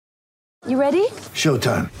You ready?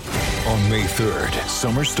 Showtime. On May 3rd,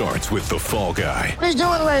 summer starts with The Fall Guy. Let's do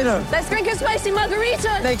it later. Let's drink a spicy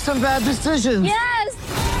margarita. Make some bad decisions. Yes!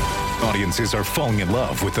 Audiences are falling in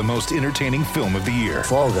love with the most entertaining film of the year.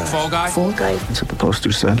 Fall Guy. Fall Guy? Fall guy. That's what the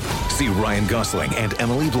poster said. See Ryan Gosling and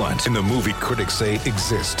Emily Blunt in the movie critics say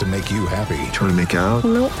exists to make you happy. Trying to make it out?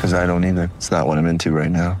 Nope. Because I don't either. It's not what I'm into right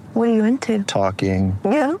now. What are you into? Talking.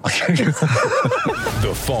 Yeah.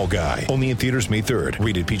 The Fall Guy. Only in theaters May 3rd.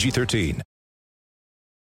 Rated PG-13.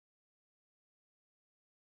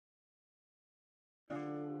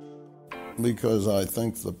 Because I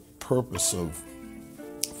think the purpose of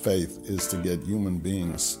faith is to get human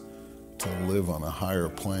beings to live on a higher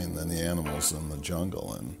plane than the animals in the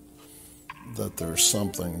jungle, and that there's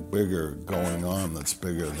something bigger going on that's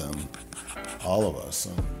bigger than all of us.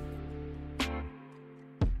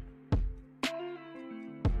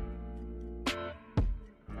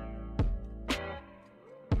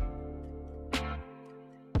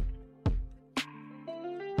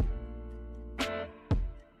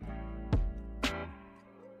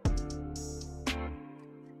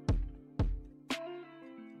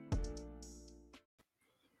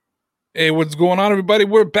 Hey, what's going on, everybody?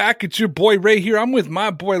 We're back. It's your boy Ray here. I'm with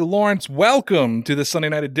my boy Lawrence. Welcome to the Sunday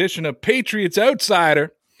night edition of Patriots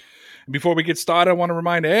Outsider. Before we get started, I want to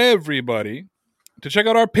remind everybody to check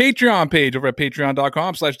out our Patreon page over at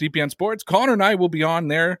patreon.com/DPN Sports. Connor and I will be on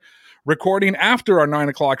there recording after our 9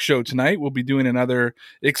 o'clock show tonight. We'll be doing another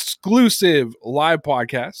exclusive live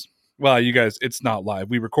podcast. Well, you guys, it's not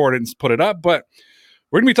live. We record it and put it up, but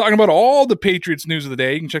we're going to be talking about all the Patriots news of the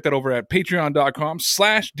day. You can check that over at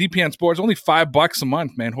patreon.com/DPN Sports. Only $5 a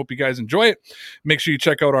month, man. Hope you guys enjoy it. Make sure you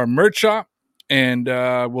check out our merch shop, and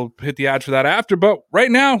we'll hit the ads for that after. But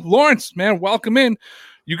right now, Lawrence, man, welcome in.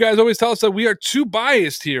 You guys always tell us that we are too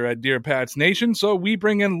biased here at Dear Pats Nation, so we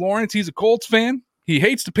bring in Lawrence. He's a Colts fan. He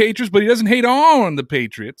hates the Patriots, but he doesn't hate on the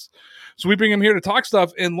Patriots. So we bring him here to talk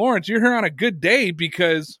stuff. And Lawrence, you're here on a good day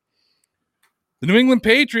because the New England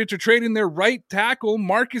Patriots are trading their right tackle,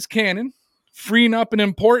 Marcus Cannon, freeing up an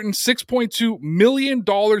important $6.2 million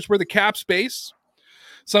worth of cap space.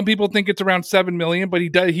 Some people think it's around $7 million, but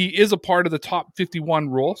he is a part of the top 51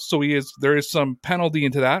 rule, so there is some penalty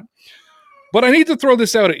into that. But I need to throw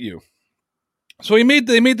this out at you. So they made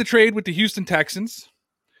the trade with the Houston Texans.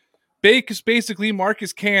 Basically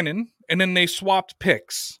Marcus Cannon, and then they swapped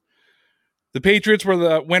picks. The Patriots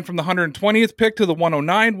went from the 120th pick to the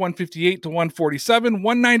 109, 158 to 147,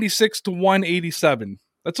 196 to 187.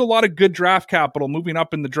 That's a lot of good draft capital moving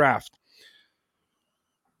up in the draft.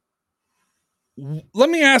 Let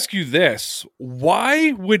me ask you this.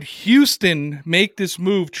 Why would Houston make this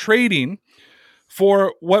move trading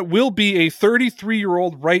for what will be a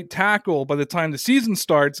 33-year-old right tackle by the time the season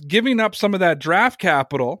starts, giving up some of that draft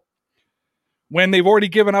capital when they've already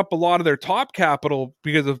given up a lot of their top capital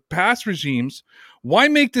because of past regimes? Why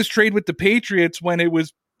make this trade with the Patriots when it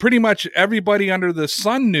was pretty much everybody under the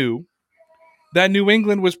sun knew that New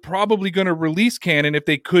England was probably going to release Cannon if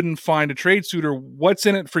they couldn't find a trade suitor? What's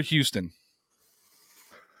in it for Houston?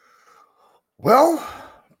 Well,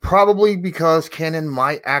 probably because Cannon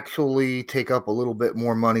might actually take up a little bit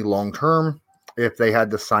more money long-term if they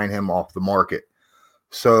had to sign him off the market.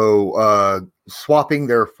 So swapping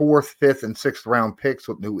their 4th, 5th, and 6th round picks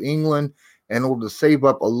with New England in order to save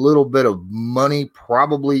up a little bit of money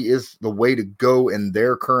probably is the way to go in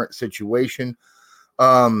their current situation.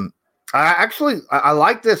 I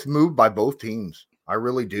like this move by both teams. I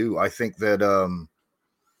really do. I think that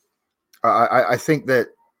I think that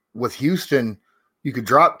with Houston, you could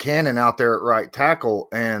drop Cannon out there at right tackle,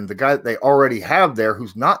 and the guy that they already have there,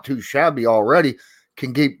 who's not too shabby already,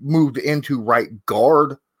 can get moved into right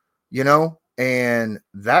guard, and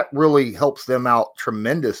that really helps them out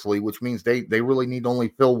tremendously, which means they really need to only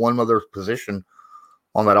fill one other position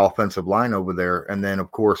on that offensive line over there. And then,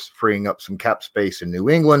 of course, freeing up some cap space in New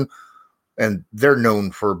England, and they're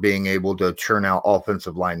known for being able to churn out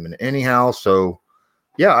offensive linemen anyhow. So,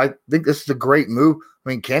 yeah, I think this is a great move. I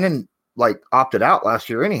mean, Cannon opted out last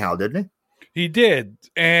year anyhow, didn't he? He did.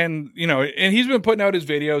 And, and he's been putting out his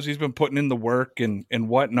videos. He's been putting in the work and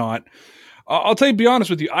whatnot. I'll tell you, be honest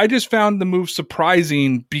with you, I just found the move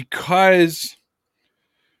surprising because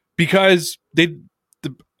we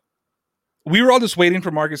were all just waiting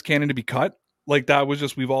for Marcus Cannon to be cut. That was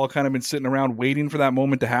just, we've all kind of been sitting around waiting for that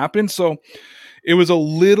moment to happen. So it was a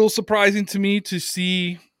little surprising to me to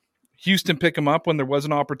see Houston pick him up when there was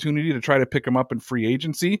an opportunity to try to pick him up in free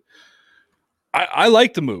agency. I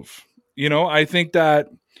like the move. I think that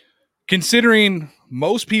considering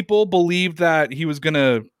most people believed that he was going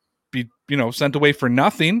to be, sent away for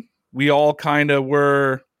nothing, we all kind of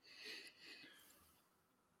were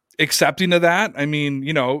accepting of that. I mean,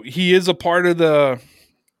 he is a part of the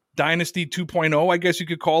Dynasty 2.0, I guess you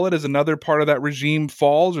could call it, as another part of that regime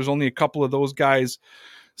falls. There's only a couple of those guys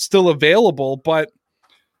still available, but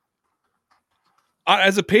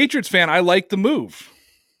as a Patriots fan, I like the move.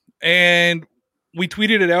 And we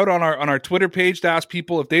tweeted it out on our Twitter page to ask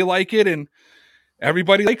people if they like it, and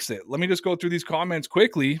everybody likes it. Let me just go through these comments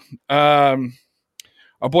quickly. Our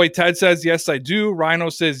boy Ted says, yes, I do. Rhino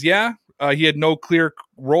says, yeah. He had no clear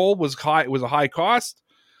role, was a high cost.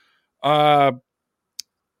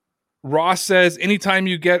 Ross says, anytime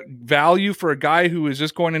you get value for a guy who is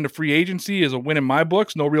just going into free agency is a win in my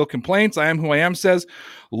books. No real complaints. I am who I am says,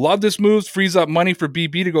 love this move. Frees up money for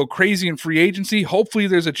BB to go crazy in free agency. Hopefully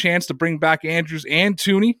there's a chance to bring back Andrews and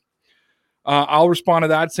Tooney. I'll respond to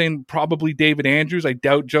that saying probably David Andrews. I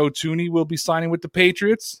doubt Joe Tooney will be signing with the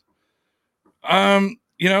Patriots. I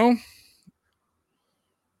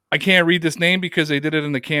can't read this name because they did it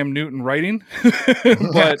in the Cam Newton writing,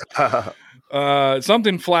 but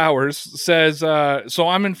something Flowers says, so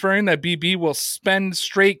I'm inferring that BB will spend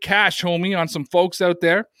straight cash, homie, on some folks out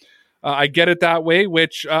there. I get it that way,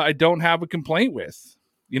 which I don't have a complaint with.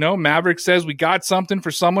 Maverick says we got something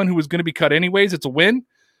for someone who was going to be cut anyways. It's a win.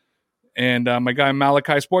 And my guy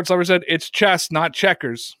Malachi Sports Lover said it's chess, not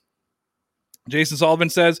checkers. Jason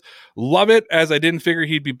Sullivan says, love it, as I didn't figure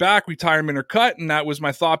he'd be back, retirement or cut, and that was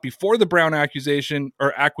my thought before the Brown acquisition.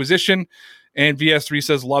 And VS3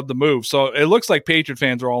 says, love the move. So it looks like Patriot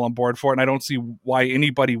fans are all on board for it, and I don't see why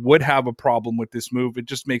anybody would have a problem with this move. It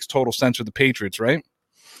just makes total sense for the Patriots, right?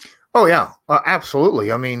 Oh, yeah,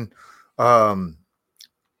 absolutely. I mean, you're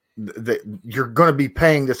going to be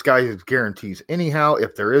paying this guy his guarantees anyhow,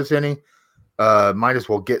 if there is any. Might as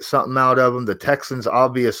well get something out of him. The Texans,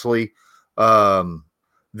 obviously, they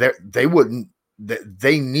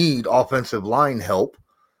need offensive line help.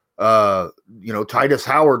 Titus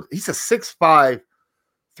Howard, he's a 6'5",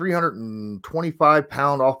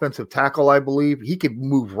 325-pound offensive tackle, I believe. He could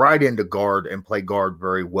move right into guard and play guard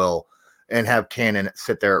very well and have Cannon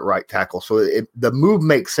sit there at right tackle. So the move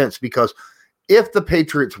makes sense because if the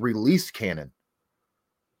Patriots released Cannon,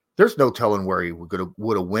 there's no telling where he would have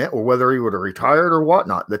went or whether he would have retired or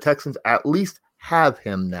whatnot. The Texans at least have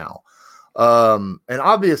him now. And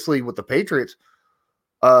obviously with the Patriots,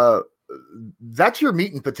 that's your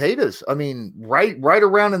meat and potatoes. I mean, right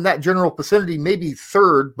around in that general vicinity, maybe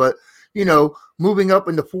third, but moving up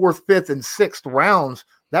into fourth, fifth, and sixth rounds,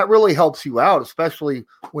 that really helps you out, especially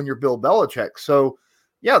when you're Bill Belichick. So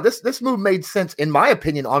yeah, this move made sense in my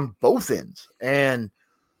opinion on both ends. And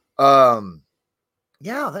what in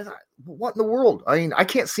the world? I mean, I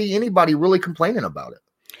can't see anybody really complaining about it.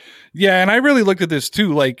 Yeah, and I really looked at this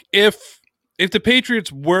too. Like if the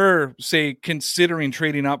Patriots were, say, considering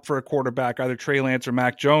trading up for a quarterback, either Trey Lance or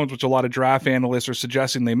Mac Jones, which a lot of draft analysts are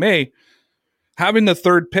suggesting they may, having the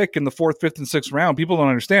third pick in the fourth, fifth, and sixth round, people don't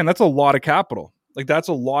understand. That's a lot of capital. Like, that's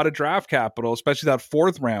a lot of draft capital, especially that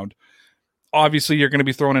fourth round. Obviously, you're going to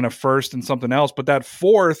be throwing in a first and something else, but that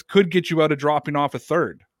fourth could get you out of dropping off a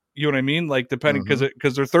third. You know what I mean? Like, depending,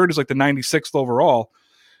 because their third is like the 96th overall.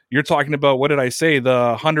 You're talking about, what did I say,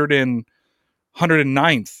 the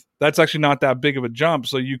 109th. That's actually not that big of a jump.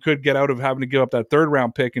 So you could get out of having to give up that third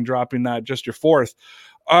round pick and dropping that just your fourth.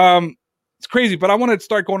 It's crazy, but I want to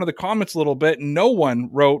start going to the comments a little bit. No one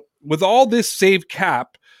wrote, with all this saved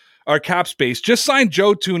cap space, just sign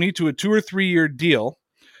Joe Tooney to a 2 or 3 year deal.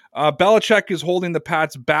 Belichick is holding the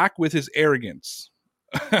Pats back with his arrogance.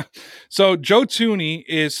 So Joe Tooney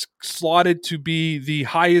is slotted to be the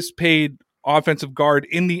highest paid offensive guard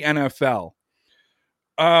in the NFL.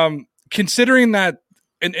 Considering that,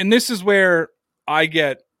 and this is where I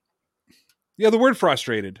get, the word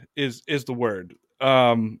frustrated is the word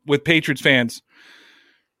with Patriots fans.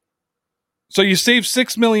 So you save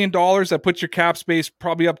 $6 million. That puts your cap space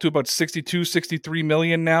probably up to about 62, 63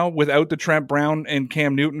 million now without the Trent Brown and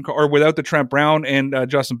Cam Newton, or without the Trent Brown and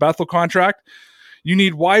Justin Bethel contract. You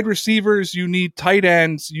need wide receivers. You need tight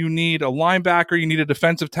ends. You need a linebacker. You need a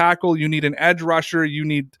defensive tackle. You need an edge rusher. You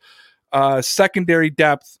need secondary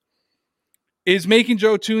depth. Is making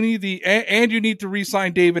Joe Tooney and you need to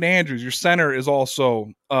re-sign David Andrews. Your center is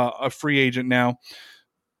also a free agent now.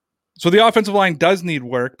 So the offensive line does need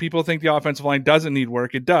work. People think the offensive line doesn't need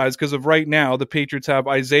work. It does, because of right now, the Patriots have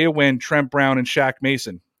Isaiah Wynn, Trent Brown, and Shaq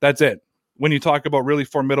Mason. That's it. When you talk about really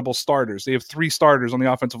formidable starters, they have 3 starters on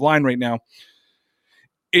the offensive line right now.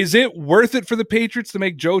 Is it worth it for the Patriots to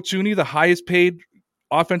make Joe Tooney the highest paid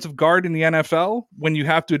offensive guard in the NFL when you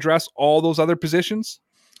have to address all those other positions?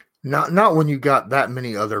 Not when you got that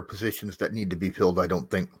many other positions that need to be filled, I don't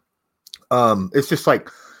think. It's just like,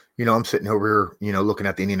 I'm sitting over here, looking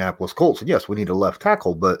at the Indianapolis Colts, and yes, we need a left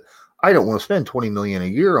tackle, but I don't want to spend $20 million a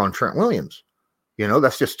year on Trent Williams.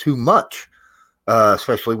 That's just too much,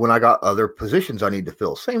 especially when I got other positions I need to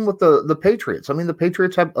fill. Same with the Patriots. I mean, the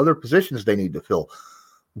Patriots have other positions they need to fill.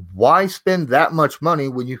 Why spend that much money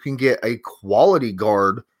when you can get a quality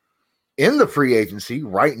guard in the free agency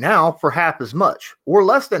right now for half as much or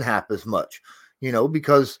less than half as much?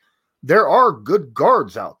 Because there are good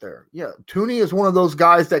guards out there. Yeah, Tooney is one of those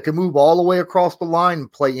guys that can move all the way across the line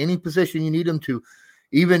and play any position you need him to,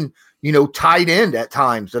 even, tight end at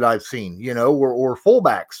times that I've seen, or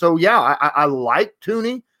fullback. So, yeah, I like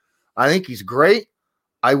Tooney. I think he's great.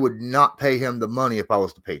 I would not pay him the money if I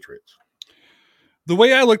was the Patriots. The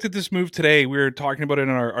way I looked at this move today, we were talking about it in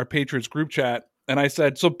our Patriots group chat, and I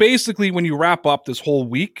said, so basically when you wrap up this whole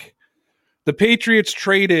week, the Patriots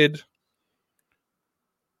traded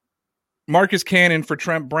Marcus Cannon for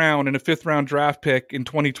Trent Brown in a 5th-round draft pick in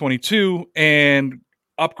 2022 and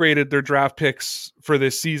upgraded their draft picks for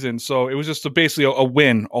this season. So it was just basically a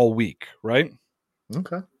win all week, right?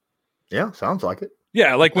 Okay. Yeah, sounds like it.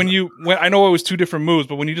 Yeah, like when I know it was 2 different moves,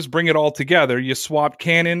 but when you just bring it all together, you swapped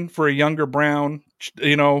Cannon for a younger Brown,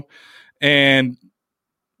 and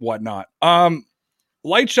whatnot.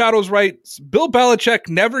 Light Shadows writes, Bill Belichick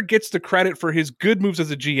never gets the credit for his good moves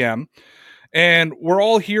as a GM. And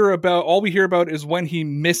all we hear about is when he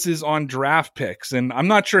misses on draft picks. And I'm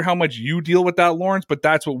not sure how much you deal with that, Lawrence, but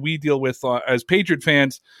that's what we deal with as Patriot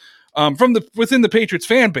fans. Within the Patriots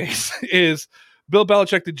fan base is Bill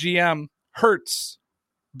Belichick, the GM, hurts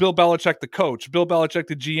Bill Belichick, the coach. Bill Belichick,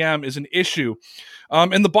 the GM, is an issue.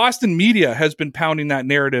 And the Boston media has been pounding that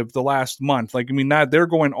narrative the last month. They're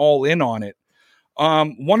going all in on it.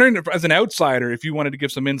 Wondering if, as an outsider, if you wanted to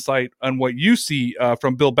give some insight on what you see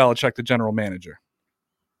from Bill Belichick, the general manager.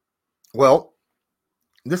 Well,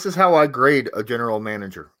 this is how I grade a general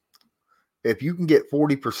manager. If you can get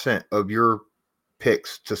 40% of your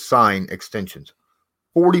picks to sign extensions,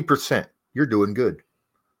 40%, you're doing good.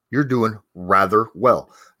 You're doing rather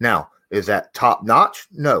well. Now, is that top notch?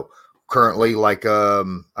 No. Currently,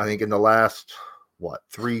 I think in the last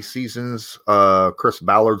 3 seasons, Chris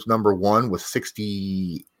Ballard's number 1 was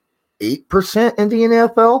 68% in the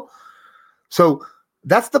NFL. So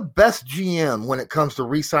that's the best GM when it comes to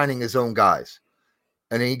re-signing his own guys.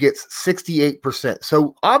 And then he gets 68%.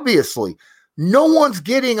 So obviously, no one's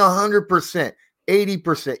getting 100%,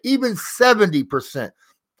 80%, even 70%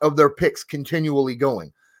 of their picks continually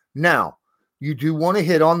going. Now, you do want to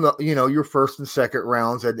hit on your first and second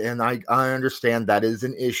rounds, and I understand that is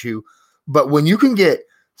an issue. But when you can get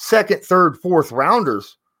second, third, fourth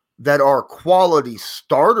rounders that are quality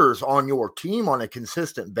starters on your team on a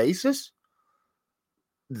consistent basis,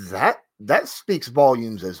 that speaks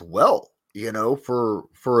volumes as well, for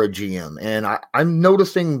a GM. And I'm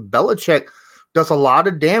noticing Belichick does a lot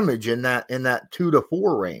of damage in that 2 to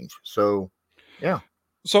 4 range. So, yeah.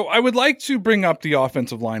 So I would like to bring up the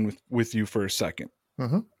offensive line with you for a second.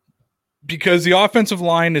 Mm-hmm. Because the offensive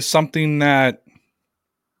line is something that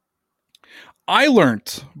I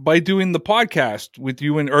learned by doing the podcast with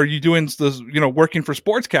you working for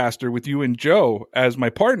Sportscaster with you and Joe as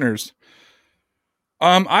my partners.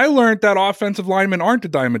 I learned that offensive linemen aren't a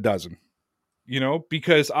dime a dozen,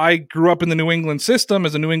 because I grew up in the New England system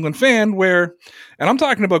as a New England fan and I'm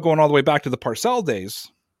talking about going all the way back to the Parcells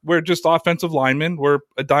days, where just offensive linemen were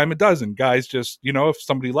a dime a dozen. Guys just, if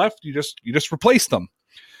somebody left, you just replace them.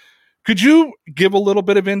 Could you give a little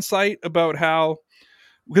bit of insight about how,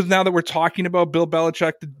 because now that we're talking about Bill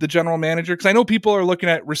Belichick, the general manager, because I know people are looking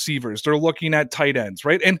at receivers, they're looking at tight ends,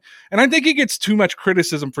 right? And I think he gets too much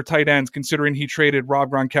criticism for tight ends, considering he traded Rob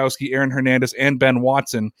Gronkowski, Aaron Hernandez, and Ben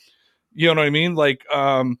Watson. You know what I mean?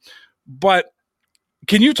 But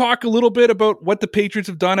can you talk a little bit about what the Patriots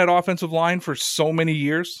have done at offensive line for so many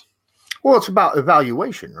years? Well, it's about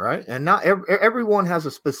evaluation, right? And not everyone has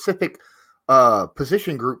a specific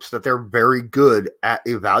position groups that they're very good at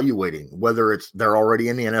evaluating, whether they're already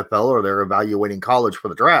in the NFL or they're evaluating college for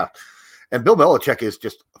the draft. And Bill Belichick is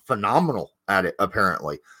just phenomenal at it,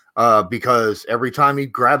 apparently, because every time he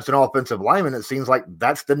grabs an offensive lineman, it seems like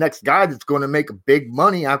that's the next guy that's going to make big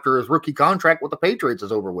money after his rookie contract with the Patriots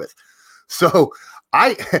is over with. So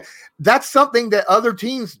that's something that other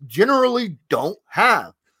teams generally don't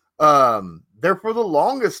have. There for the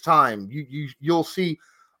longest time, you'll see.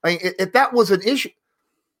 I mean, if that was an issue,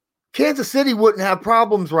 Kansas City wouldn't have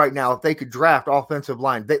problems right now if they could draft offensive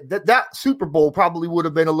line. That Super Bowl probably would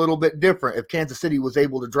have been a little bit different if Kansas City was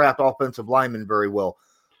able to draft offensive linemen very well.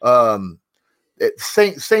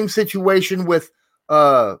 Same situation with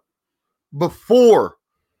before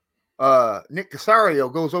Nick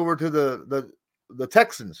Caserio goes over to the the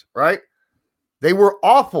Texans, right? They were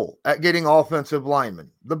awful at getting offensive linemen.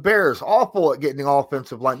 The Bears, awful at getting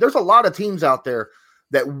offensive line. There's a lot of teams out there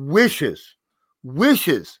that wishes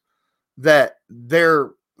that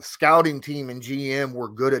their scouting team and GM were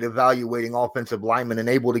good at evaluating offensive linemen and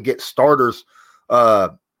able to get starters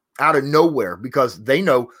out of nowhere, because they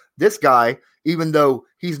know this guy, even though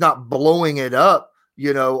he's not blowing it up,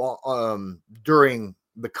 during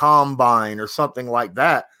the combine or something like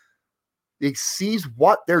that, he sees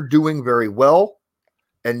what they're doing very well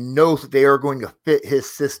and knows that they are going to fit his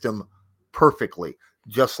system perfectly,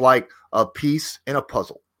 just like a piece in a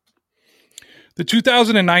puzzle. The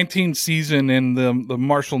 2019 season and the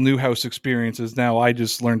Marshall Newhouse experience is now I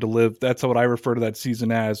Just Learned to Live. That's what I refer to that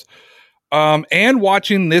season as. And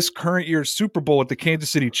watching this current year's Super Bowl with the Kansas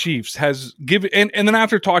City Chiefs has given, and then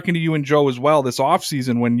after talking to you and Joe as well this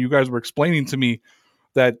offseason, when you guys were explaining to me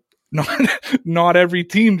that not every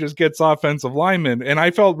team just gets offensive linemen. And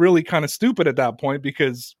I felt really kind of stupid at that point,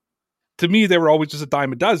 because to me, they were always just a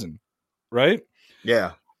dime a dozen. Right.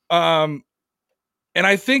 Yeah. And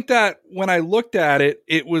I think that when I looked at it,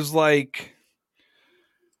 it was like,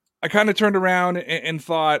 I kind of turned around and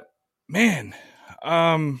thought, man,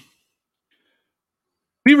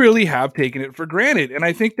 we really have taken it for granted. And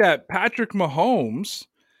I think that Patrick Mahomes,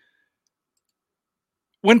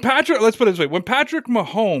 let's put it this way, when Patrick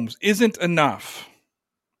Mahomes isn't enough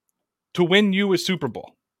to win you a Super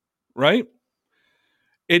Bowl, right?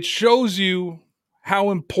 It shows you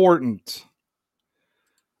how important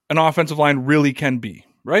an offensive line really can be,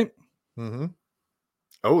 right? Mm-hmm.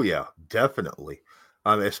 Oh, yeah, definitely.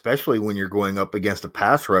 Especially when you're going up against a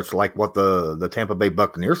pass rush like what the Tampa Bay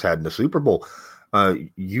Buccaneers had in the Super Bowl.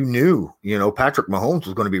 You knew, Patrick Mahomes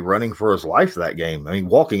was going to be running for his life that game. I mean,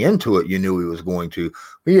 walking into it, you knew he was going to.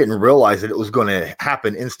 We didn't realize that it was going to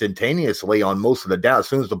happen instantaneously on most of the down. As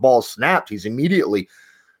soon as the ball snapped, he's immediately,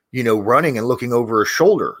 running and looking over his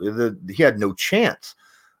shoulder. He had no chance.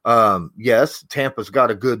 Yes, Tampa's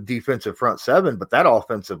got a good defensive front seven, but that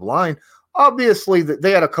offensive line, obviously,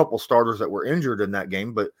 they had a couple starters that were injured in that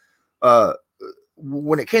game. But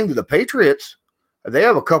when it came to the Patriots, they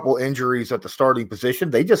have a couple injuries at the starting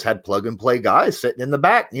position. They just had plug-and-play guys sitting in the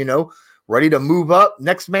back, ready to move up,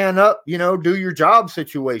 next man up, do your job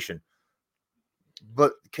situation.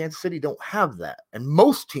 But Kansas City don't have that, and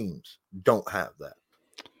most teams don't have that.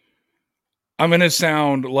 I'm going to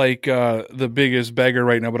sound like the biggest beggar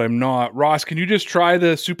right now, but I'm not. Ross, can you just try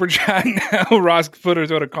the super chat now? Ross put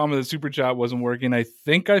out a comment the super chat wasn't working. I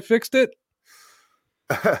think I fixed it.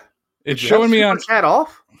 It's showing me on chat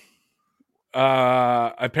off.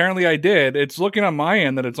 Apparently I did. It's looking on my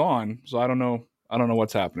end that it's on, so I don't know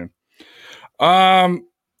what's happening.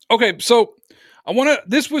 Okay, so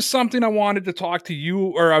this was something I wanted to talk to you,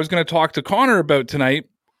 or I was going to talk to Connor about tonight,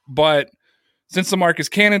 but since the Marcus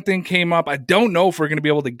Cannon thing came up, I don't know if we're going to be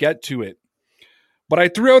able to get to it. But I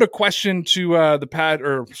threw out a question to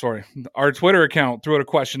our Twitter account threw out a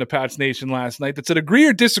question to Pat's Nation last night that said, agree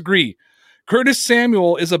or disagree, Curtis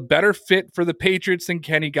Samuel is a better fit for the Patriots than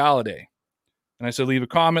Kenny Galladay. And I said, leave a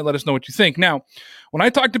comment, let us know what you think. Now, when I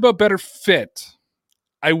talked about better fit,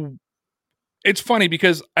 it's funny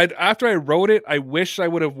because after I wrote it, I wish I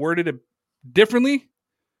would have worded it differently.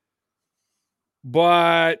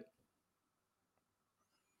 But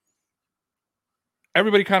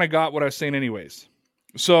everybody kind of got what I was saying anyways.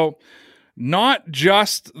 So not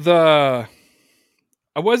just I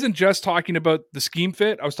wasn't just talking about the scheme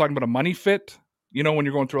fit. I was talking about a money fit, when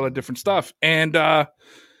you're going through all that different stuff. And I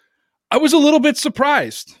was a little bit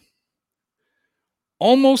surprised.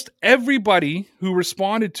 Almost everybody who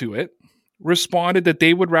responded to it responded that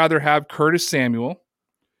they would rather have Curtis Samuel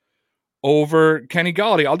over Kenny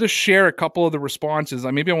Galladay. I'll just share a couple of the responses.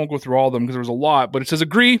 Maybe I won't go through all of them because there was a lot, but it says,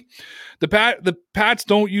 agree. The Pats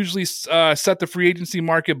don't usually set the free agency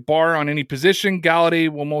market bar on any position. Galladay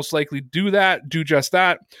will most likely do just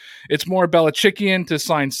that. It's more Belichickian to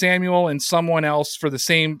sign Samuel and someone else for the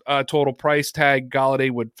same total price tag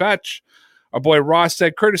Galladay would fetch. Our boy Ross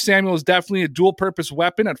said, Curtis Samuel is definitely a dual-purpose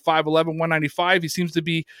weapon at 5'11", 195. He seems to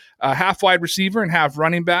be a half wide receiver and half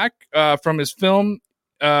running back. From his film,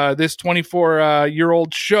 this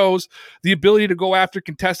 24-year-old shows the ability to go after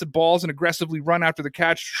contested balls and aggressively run after the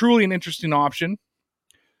catch. Truly an interesting option.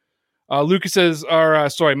 Lucas says,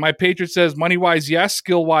 my Patriot says, money-wise, yes.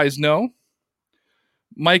 Skill-wise, no.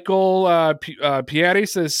 Michael Pieri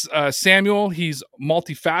says, Samuel, he's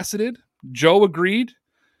multifaceted. Joe agreed.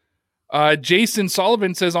 Jason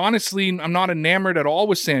Sullivan says, honestly, I'm not enamored at all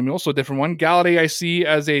with Samuel. So a different one. Galladay I see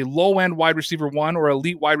as a low-end wide receiver 1 or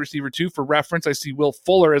elite wide receiver 2. For reference, I see Will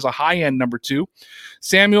Fuller as a high-end number 2.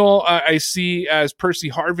 Samuel I see as Percy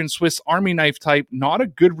Harvin, Swiss Army knife type, not a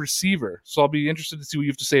good receiver. So I'll be interested to see what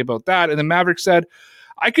you have to say about that. And then Maverick said,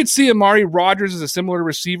 I could see Amari Rodgers as a similar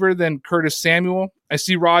receiver than Curtis Samuel. I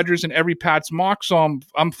see Rodgers in every Pat's mock, so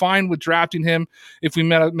I'm fine with drafting him. If we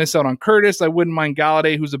miss out on Curtis, I wouldn't mind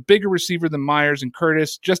Galladay, who's a bigger receiver than Myers and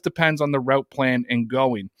Curtis. Just depends on the route plan and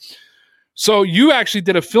going. So you actually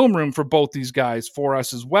did a film room for both these guys for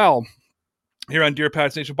us as well here on Dear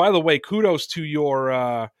Pats Nation. By the way, kudos to you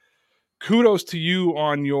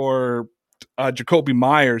on your Jacoby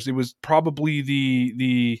Myers. It was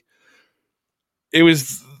probably it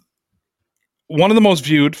was one of the most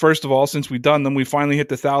viewed, first of all, since we've done them. We finally hit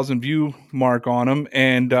the 1,000 view mark on them,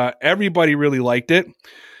 and everybody really liked it.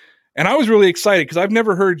 And I was really excited because I've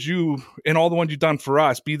never heard you, in all the ones you've done for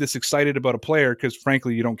us, be this excited about a player because,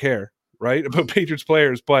 frankly, you don't care, right, about Patriots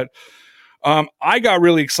players. But I got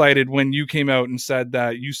really excited when you came out and said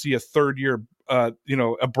that you see a third year, a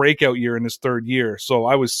breakout year in his third year. So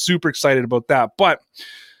I was super excited about that. But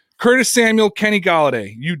Curtis Samuel, Kenny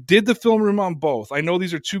Galladay, you did the film room on both. I know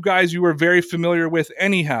these are two guys you were very familiar with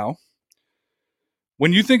anyhow.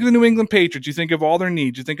 When you think of the New England Patriots, you think of all their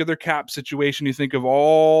needs, you think of their cap situation, you think of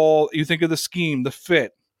the scheme, the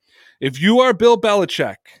fit. If you are Bill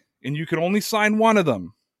Belichick and you can only sign one of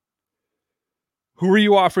them, who are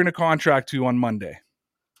you offering a contract to on Monday?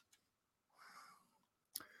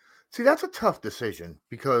 See, that's a tough decision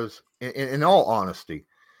because, in all honesty,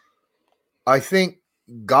 I think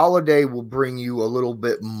Galladay will bring you a little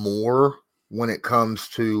bit more when it comes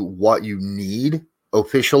to what you need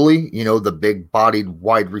officially. The big-bodied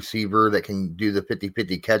wide receiver that can do the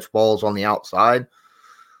 50-50 catch balls on the outside.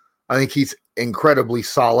 I think he's incredibly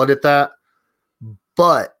solid at that,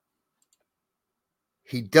 but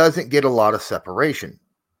he doesn't get a lot of separation.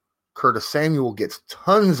 Curtis Samuel gets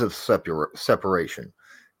tons of separation,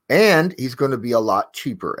 and he's going to be a lot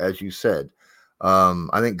cheaper, as you said.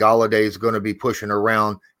 I think Galladay is going to be pushing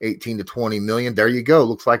around 18 to 20 million. There you go.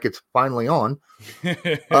 Looks like it's finally on.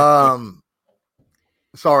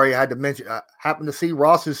 Sorry, I had to mention. I happened to see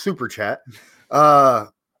Ross's super chat. I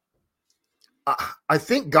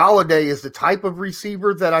think Galladay is the type of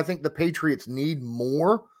receiver that I think the Patriots need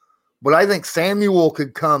more. But I think Samuel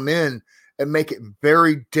could come in and make it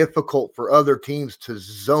very difficult for other teams to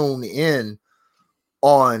zone in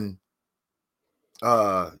on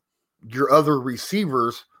your other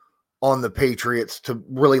receivers on the Patriots to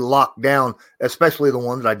really lock down, especially the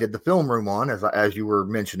one that I did the film room on, as you were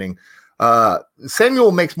mentioning.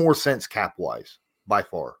 Samuel makes more sense cap-wise, by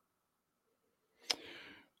far.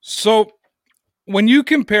 So when you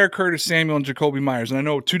compare Curtis Samuel and Jacoby Myers, and I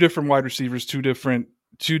know two different wide receivers, two different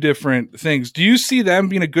things, do you see them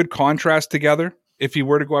being a good contrast together if he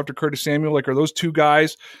were to go after Curtis Samuel? Like, are those two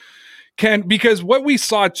guys because what we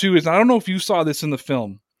saw too is, I don't know if you saw this in the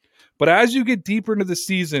film, but as you get deeper into the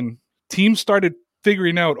season, teams started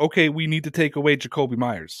figuring out, okay, we need to take away Jacoby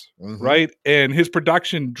Myers, right? And his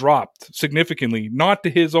production dropped significantly, not to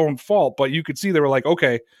his own fault, but you could see they were like,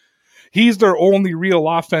 okay, he's their only real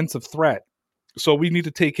offensive threat. So we need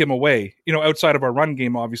to take him away. Outside of our run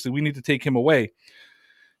game, obviously, we need to take him away.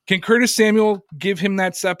 Can Curtis Samuel give him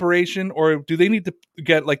that separation, or do they need to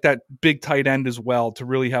get like that big tight end as well to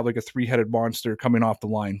really have like a three-headed monster coming off the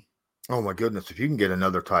line? Oh my goodness. If you can get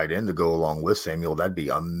another tight end to go along with Samuel, that'd be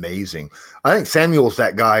amazing. I think Samuel's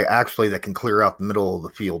that guy actually that can clear out the middle of the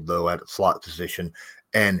field though at a slot position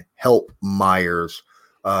and help Myers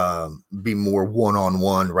be more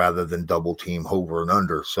one-on-one rather than double team over and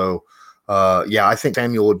under. So I think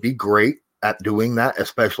Samuel would be great at doing that,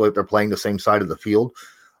 especially if they're playing the same side of the field.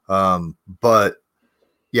 But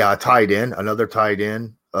a tight end, another tight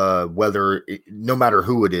end, no matter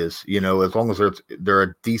who it is, as long as they're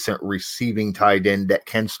a decent receiving tight end that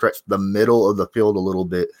can stretch the middle of the field a little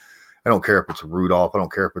bit. I don't care if it's Rudolph. I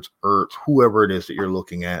don't care if it's Ertz, whoever it is that you're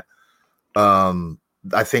looking at.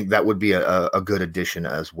 I think that would be a good addition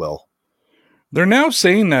as well. They're now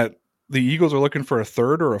saying that the Eagles are looking for a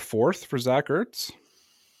third or a fourth for Zach Ertz.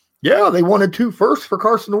 Yeah, they wanted 2 firsts for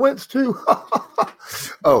Carson Wentz too.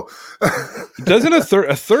 Oh, doesn't a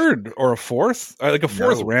third or a fourth, like a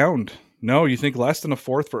fourth round? No, you think less than a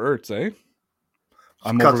fourth for Ertz, eh?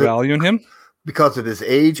 I'm overvaluing him because of his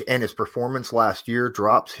age and his performance last year.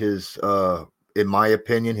 Drops his, in my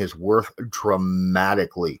opinion, his worth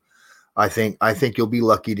dramatically. I think you'll be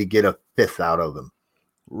lucky to get a fifth out of him.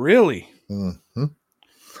 Really? Mm-hmm.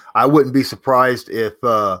 I wouldn't be surprised if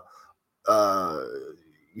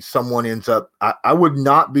someone ends up. I would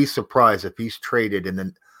not be surprised if he's traded in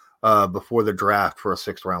the before the draft for a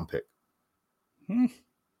 6th round pick.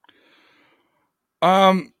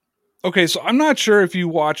 Okay, so I'm not sure if you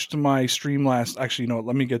watched my stream last. Actually,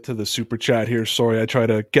 let me get to the super chat here. Sorry, I try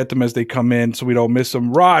to get them as they come in so we don't miss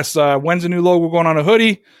them. Ross, when's the new logo going on a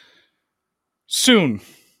hoodie? Soon.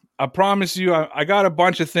 I promise you. I got a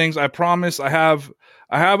bunch of things. I promise. I have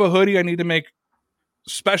a hoodie I need to make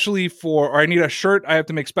specially for, or I need a shirt I have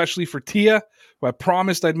to make specially for Tia, who I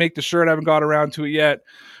promised I'd make the shirt. I haven't got around to it yet.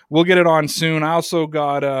 We'll get it on soon. I also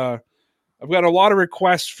got I've got a lot of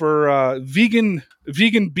requests for vegan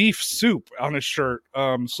beef soup on a shirt.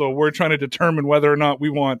 So we're trying to determine whether or not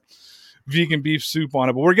we want vegan beef soup on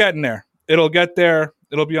it, but we're getting there. It'll get there.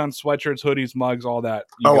 It'll be on sweatshirts, hoodies, mugs, all that.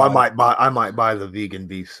 I might buy the vegan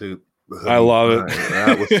beef soup hoodie. I love it.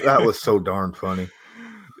 That was so darn funny.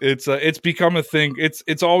 It's become a thing.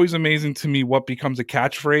 It's always amazing to me what becomes a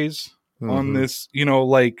catchphrase on this,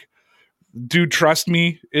 like, dude, trust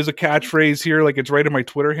me is a catchphrase here. Like, it's right in my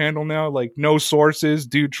Twitter handle now. Like, no sources,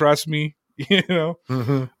 dude, trust me. And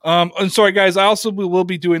sorry, guys, I also will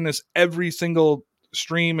be doing this every single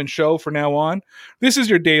stream and show from now on. This is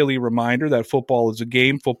your daily reminder that football is a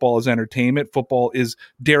game. Football is entertainment. Football is,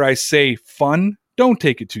 dare I say, fun. Don't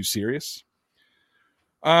take it too serious.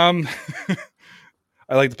 I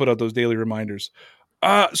like to put out those daily reminders.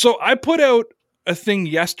 So I put out a thing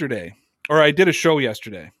yesterday, or I did a show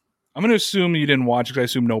yesterday. I'm going to assume you didn't watch because I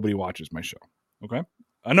assume nobody watches my show. Okay.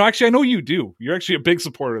 I know you do. You're actually a big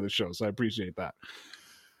supporter of the show, so I appreciate that.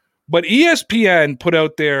 But ESPN put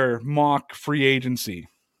out their mock free agency.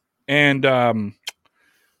 And, the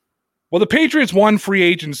Patriots won free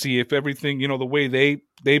agency if everything, the way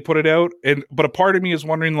they put it out. But a part of me is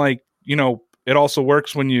wondering, like, it also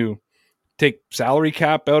works when you take salary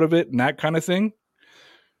cap out of it and that kind of thing.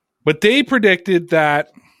 But they predicted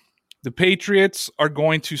that the Patriots are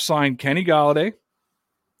going to sign Kenny Golladay,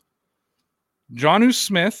 Jonnu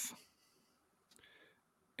Smith,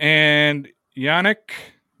 and Yannick.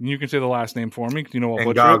 You can say the last name for me because you know what.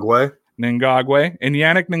 Ngakoue. Ngakoue and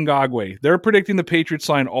Yannick Ngakoue. They're predicting the Patriots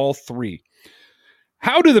sign all three.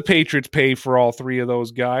 How do the Patriots pay for all three of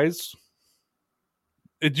those guys?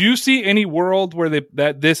 Do you see any world where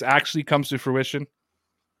that this actually comes to fruition?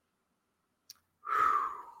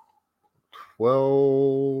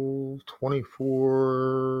 12,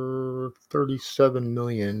 24, 37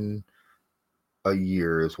 million a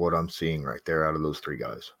year is what I'm seeing right there out of those three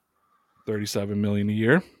guys. 37 million a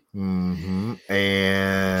year. Mm-hmm.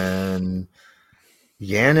 And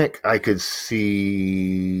Yannick, I could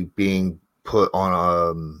see being put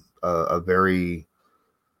on a very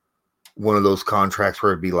one of those contracts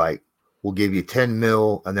where it'd be like, we'll give you 10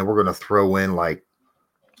 mil and then we're going to throw in like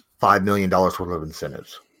 $5 million worth of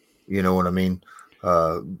incentives. You know what I mean?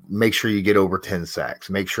 Make sure you get over 10 sacks.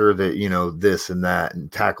 Make sure that, this and that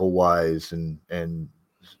and tackle wise and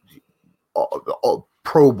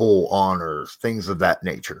Pro Bowl honors, things of that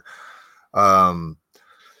nature.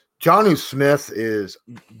 Jonnu Smith is,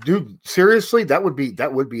 dude, seriously, that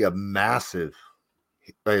would be a massive,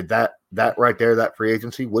 that right there, that free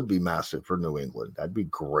agency would be massive for New England. That'd be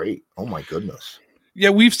great. Oh my goodness.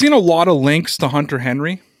 Yeah. We've seen a lot of links to Hunter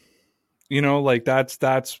Henry, like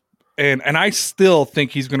that's, and I still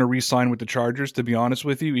think he's going to re-sign with the Chargers, to be honest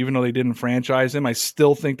with you, even though they didn't franchise him. I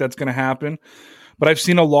still think that's going to happen. But I've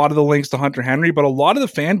seen a lot of the links to Hunter Henry, but a lot of the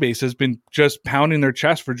fan base has been just pounding their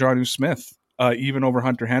chest for Jonnu Smith, even over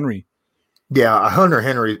Hunter Henry. Yeah,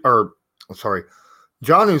 Jonnu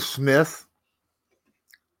Smith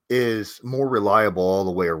is more reliable all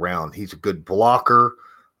the way around. He's a good blocker.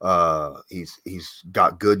 He's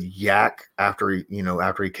got good yak after he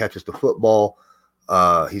catches the football.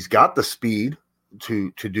 He's got the speed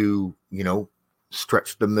to do,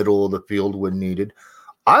 stretch the middle of the field when needed.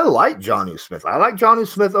 I like Jonnu Smith. I like Jonnu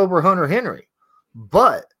Smith over Hunter Henry,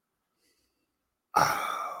 but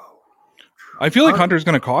I feel like Hunter's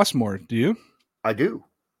going to cost more. Do you? I do.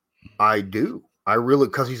 I really,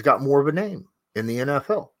 because he's got more of a name in the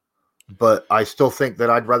NFL, but I still think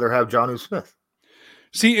that I'd rather have Jonnu Smith.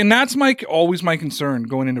 See, and that's always my concern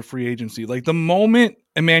going into free agency. Like the moment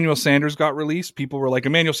Emmanuel Sanders got released, people were like,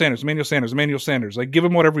 Emmanuel Sanders, like give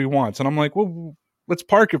him whatever he wants. And I'm like, well, let's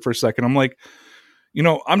park it for a second. I'm like,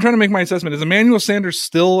 I'm trying to make my assessment. Is Emmanuel Sanders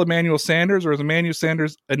still Emmanuel Sanders, or is Emmanuel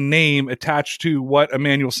Sanders a name attached to what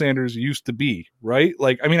Emmanuel Sanders used to be, right?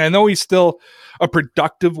 Like, I mean, I know he's still a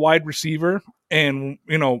productive wide receiver, and,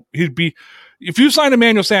 he'd be, if you sign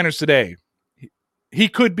Emmanuel Sanders today, he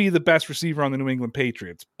could be the best receiver on the New England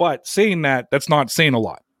Patriots. But saying that, that's not saying a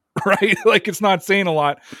lot, right? Like it's not saying a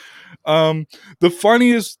lot. The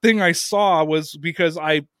funniest thing I saw was because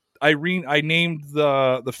I named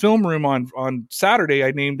the film room on Saturday.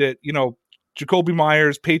 I named it, Jacoby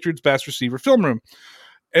Myers, Patriots best receiver film room.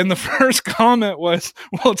 And the first comment was,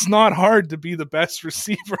 well, it's not hard to be the best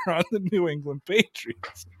receiver on the New England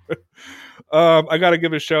Patriots. I got to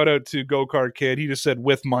give a shout out to Go Kart Kid. He just said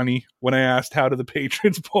with money when I asked how do the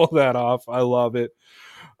Patriots pull that off. I love it.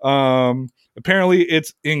 Apparently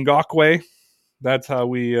it's Ngakoue. That's how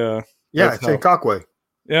we it's Ngakoue.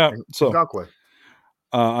 Yeah. So Ngakoue.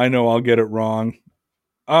 I know I'll get it wrong.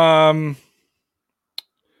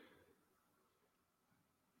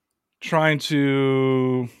 Trying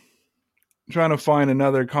to find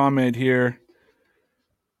another comment here.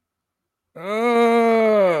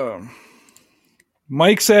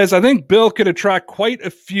 Mike says, I think Bill could attract quite a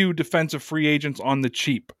few defensive free agents on the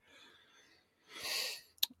cheap.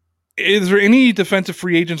 Is there any defensive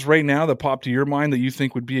free agents right now that pop to your mind that you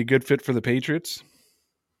think would be a good fit for the Patriots?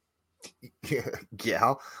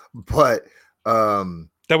 Yeah, but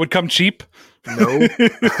that would come cheap? No.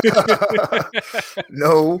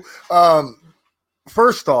 No.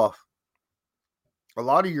 First off, a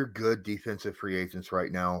lot of your good defensive free agents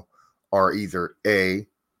right now are either A,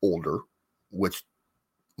 older, which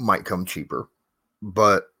might come cheaper,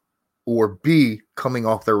 or B, coming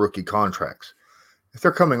off their rookie contracts. If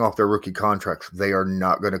they're coming off their rookie contracts, they are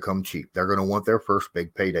not going to come cheap. They're going to want their first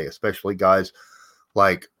big payday, especially guys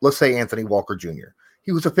like, let's say, Anthony Walker Jr.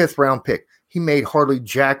 He was a 5th round pick. He made hardly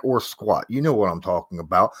jack or squat. You know what I'm talking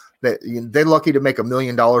about. They're lucky to make $1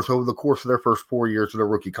 million over the course of their first 4 years of their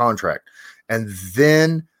rookie contract. And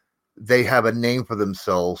then they have a name for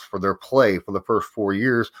themselves for their play for the first 4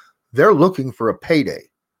 years. They're looking for a payday,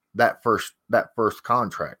 that first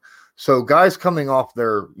contract. So guys coming off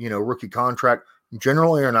their, rookie contract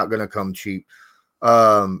generally are not going to come cheap.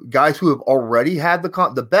 Guys who have already had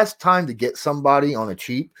the best time to get somebody on a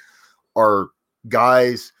cheap are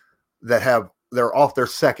guys that they're off their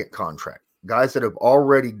second contract, guys that have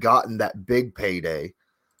already gotten that big payday,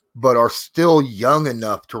 but are still young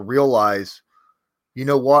enough to realize, you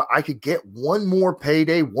know what, I could get one more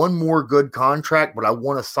payday, one more good contract, but I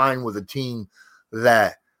want to sign with a team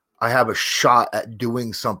that I have a shot at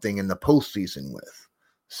doing something in the postseason with.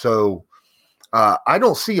 So I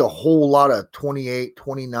don't see a whole lot of 28,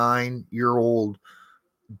 29-year-old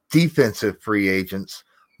defensive free agents.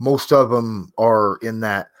 Most of them are in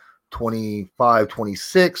that 25,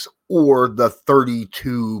 26 or the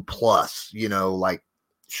 32 plus, like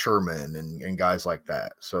Sherman and guys like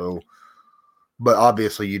that. So, but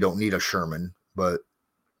obviously you don't need a Sherman, but.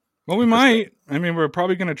 Well, we might. I mean, we're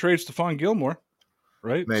probably going to trade Stephon Gilmore,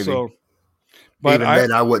 right? Maybe. So, but even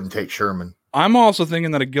then I wouldn't take Sherman. I'm also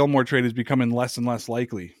thinking that a Gilmore trade is becoming less and less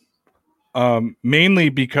likely. Mainly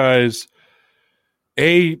because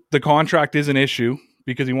A, the contract is an issue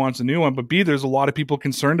because he wants a new one, but B, there's a lot of people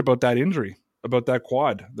concerned about that injury, about that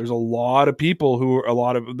quad. There's a lot of people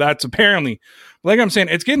that's apparently, like I'm saying,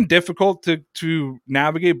 it's getting difficult to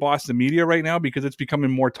navigate Boston media right now because it's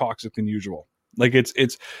becoming more toxic than usual. Like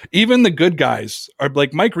it's even the good guys are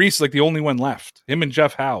like Mike Reese, like the only one left, him and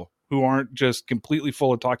Jeff Howe, who aren't just completely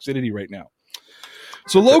full of toxicity right now.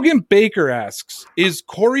 So Logan Baker asks, is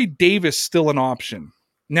Corey Davis still an option?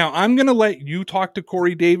 Now, I'm going to let you talk to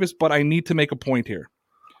Corey Davis, but I need to make a point here.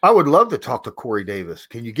 I would love to talk to Corey Davis.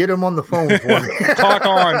 Can you get him on the phone for me? Talk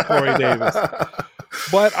on, Corey Davis.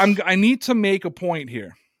 But I need to make a point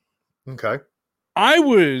here. Okay. I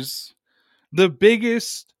was the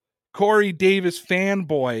biggest Corey Davis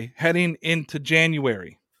fanboy heading into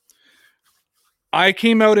January. I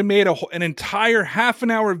came out and made an entire half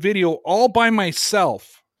an hour video all by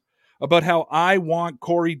myself about how I want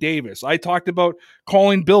Corey Davis. I talked about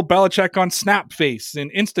calling Bill Belichick on Snapface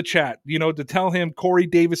and InstaChat, to tell him Corey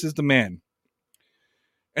Davis is the man.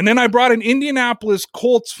 And then I brought an Indianapolis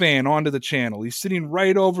Colts fan onto the channel. He's sitting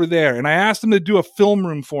right over there. And I asked him to do a film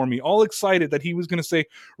room for me, all excited that he was going to say,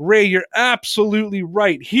 Ray, you're absolutely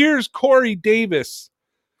right. Here's Corey Davis.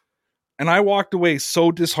 And I walked away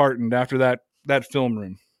so disheartened after that film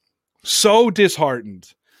room. So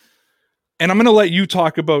disheartened. And I'm going to let you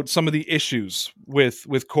talk about some of the issues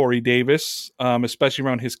with Corey Davis, especially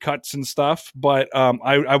around his cuts and stuff. But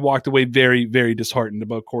I walked away very, very disheartened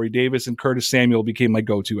about Corey Davis, and Curtis Samuel became my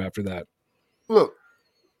go-to after that. Look,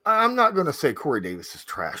 I'm not going to say Corey Davis is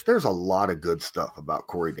trash. There's a lot of good stuff about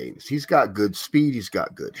Corey Davis. He's got good speed. He's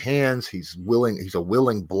got good hands. He's a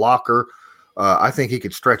willing blocker. I think he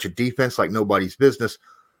could stretch a defense like nobody's business.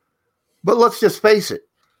 But let's just face it.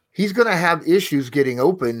 He's going to have issues getting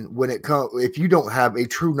open if you don't have a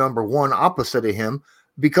true number one opposite of him,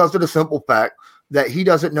 because of the simple fact that he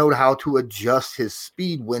doesn't know how to adjust his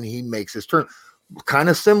speed when he makes his turn. Kind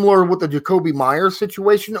of similar with the Jacoby Myers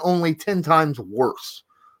situation, only 10 times worse.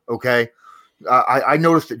 Okay. I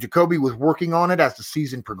noticed that Jacoby was working on it as the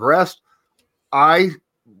season progressed.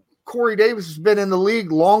 Corey Davis has been in the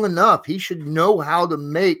league long enough. He should know how to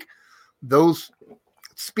make those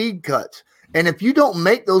speed cuts. And if you don't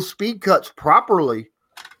make those speed cuts properly,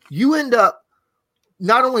 you end up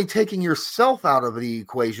not only taking yourself out of the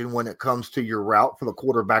equation when it comes to your route for the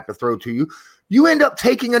quarterback to throw to you, you end up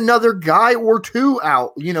taking another guy or two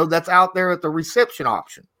out, that's out there at the reception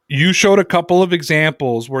option. You showed a couple of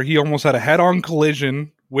examples where he almost had a head-on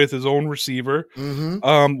collision with his own receiver.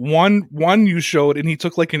 Mm-hmm. One you showed, and he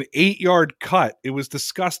took like an 8-yard cut. It was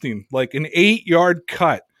disgusting, like an 8-yard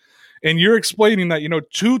cut. And you're explaining that,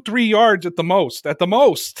 2-3 yards at the most,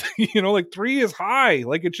 like 3 is high.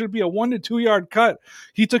 Like it should be a 1 to 2 yard cut.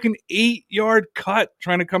 He took an 8-yard cut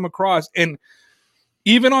trying to come across. And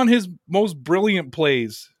even on his most brilliant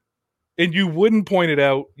plays, and you wouldn't point it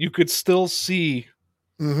out, you could still see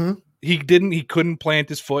he couldn't plant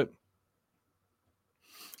his foot.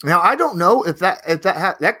 Now, I don't know if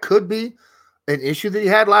that could be an issue that he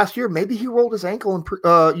had last year. Maybe he rolled his ankle and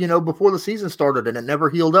before the season started and it never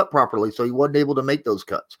healed up properly, so he wasn't able to make those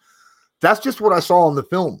cuts. That's just what I saw in the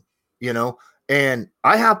film, and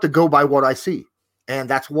I have to go by what I see, and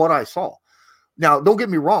that's what I saw. Now, don't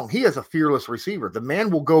get me wrong. He is a fearless receiver. The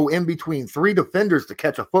man will go in between 3 defenders to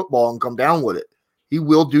catch a football and come down with it. He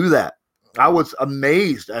will do that. I was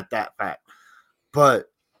amazed at that fact. But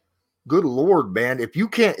good Lord, man, if you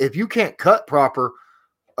can't cut proper,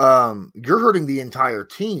 you're hurting the entire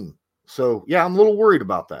team. So, yeah, I'm a little worried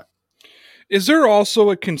about that. Is there also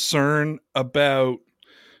a concern about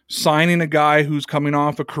signing a guy who's coming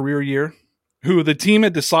off a career year, who the team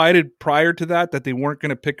had decided prior to that they weren't going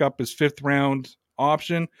to pick up his 5th round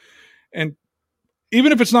option? And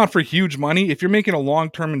even if it's not for huge money, if you're making a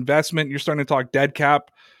long-term investment, you're starting to talk dead cap.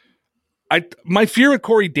 My fear with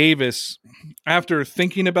Corey Davis, after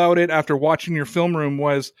thinking about it, after watching your film room,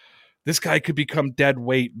 was this guy could become dead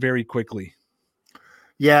weight very quickly.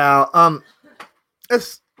 Yeah,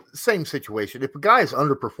 it's the same situation. If a guy is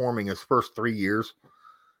underperforming his first 3 years,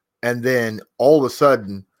 and then all of a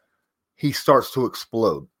sudden he starts to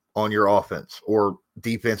explode on your offense or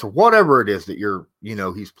defense or whatever it is that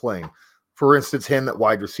he's playing. For instance, him at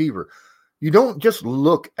wide receiver. You don't just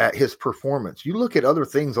look at his performance. You look at other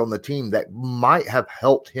things on the team that might have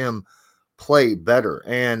helped him play better.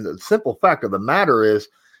 And the simple fact of the matter is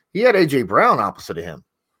he had A.J. Brown opposite of him,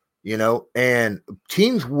 and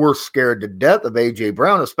teams were scared to death of A.J.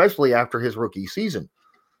 Brown, especially after his rookie season.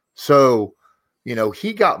 So,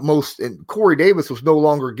 he got and Corey Davis was no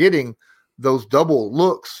longer getting those double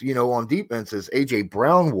looks, on defenses. A.J.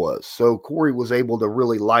 Brown was. So Corey was able to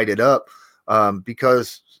really light it up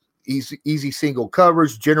because easy single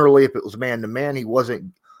coverage. Generally, if it was man-to-man, he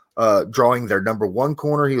wasn't drawing their number 1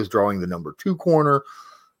 corner. He was drawing the number 2 corner.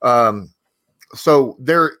 So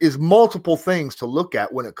there is multiple things to look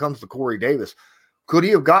at when it comes to Corey Davis. Could he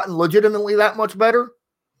have gotten legitimately that much better?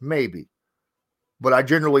 Maybe. But I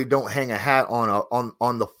generally don't hang a hat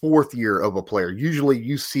on the 4th year of a player. Usually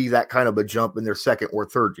you see that kind of a jump in their 2nd or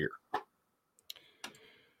 3rd year.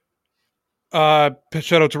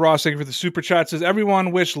 Shout out to Ross, thank you for the super chat. Says,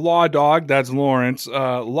 everyone wish Law Dog, that's Lawrence,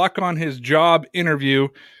 luck on his job interview.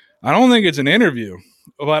 I don't think it's an interview,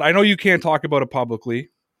 but I know you can't talk about it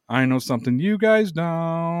publicly. I know something you guys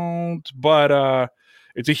don't, but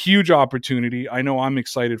it's a huge opportunity. I know I'm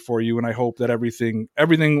excited for you, and I hope that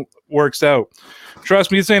everything works out.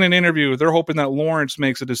 Trust me, it's ain't an interview. They're hoping that Lawrence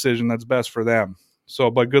makes a decision that's best for them.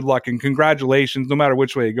 So, but good luck and congratulations, no matter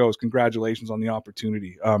which way it goes. Congratulations on the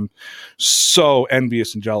opportunity. So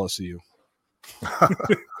envious and jealous of you. I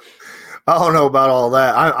don't know about all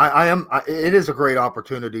that. I am. It is a great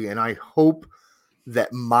opportunity, and I hope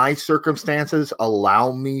that my circumstances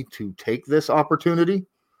allow me to take this opportunity.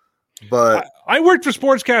 But I worked for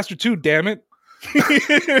Sportscaster too. Damn it.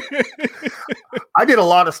 I did a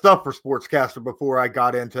lot of stuff for Sportscaster before I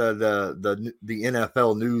got into the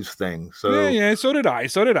NFL news thing. So yeah, so did I.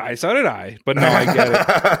 But no, I get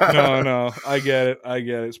it. No, I get it.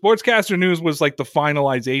 Sportscaster news was like the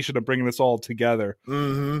finalization of bringing this all together.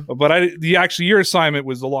 Mm-hmm. But your assignment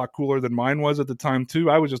was a lot cooler than mine was at the time too.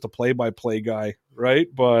 I was just a play-by-play guy, right?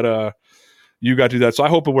 But you got to do that. So I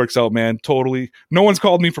hope it works out, man. Totally. No one's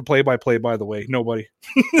called me for play-by-play, by the way. Nobody.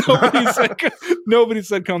 Nobody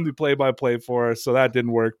said come do play-by-play for us, so that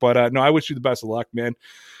didn't work. But no, I wish you the best of luck, man.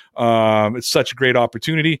 It's such a great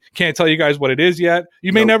opportunity. Can't tell you guys what it is yet.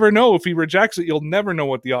 You may never know. If he rejects it, you'll never know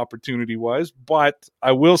what the opportunity was. But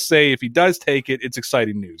I will say, if he does take it, it's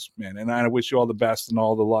exciting news, man. And I wish you all the best and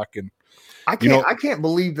all the luck. And I can't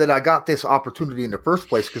believe that I got this opportunity in the first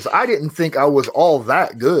place, because I didn't think I was all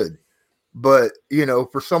that good. But,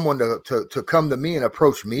 for someone to come to me and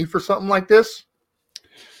approach me for something like this.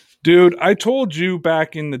 Dude, I told you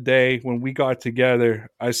back in the day when we got together,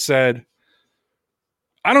 I said,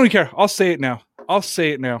 I don't care. I'll say it now.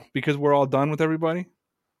 Because we're all done with everybody.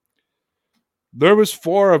 There was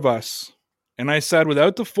 4 of us. And I said,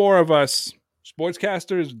 without the 4 of us,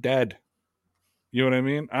 Sportscaster is dead. You know what I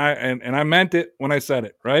mean? I meant it when I said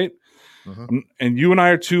it, right? Mm-hmm. And you and I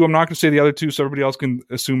are 2. I'm not going to say the other 2 so everybody else can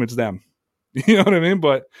assume it's them. You know what I mean?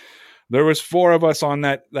 But there was 4 of us on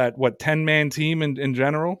that 10-man team in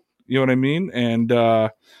general. You know what I mean? And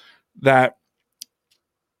that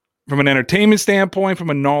from an entertainment standpoint, from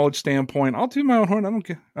a knowledge standpoint, I'll toot my own horn. I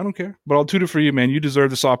don't care. But I'll toot it for you, man. You deserve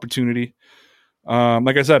this opportunity.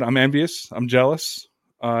 Like I said, I'm envious. I'm jealous.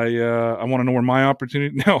 I want to know where my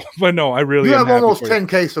opportunity. No, I really. You am have almost happy for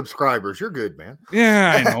 10K subscribers. You're good, man.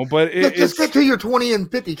 Yeah, I know, but just get to your 20 and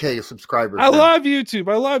 50K subscribers. I love YouTube,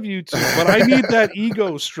 but I need that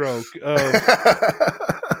ego stroke.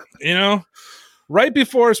 Right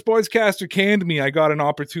before Sportscaster canned me, I got an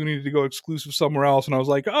opportunity to go exclusive somewhere else, and I was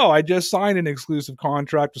like, "Oh, I just signed an exclusive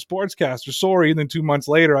contract with Sportscaster." Sorry, and then 2 months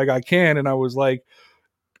later, I got canned, and I was like,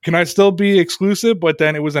 can I still be exclusive? But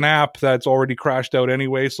then it was an app that's already crashed out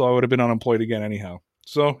anyway, so I would have been unemployed again anyhow.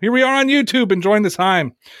 So here we are on YouTube enjoying this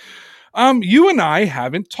time. You and I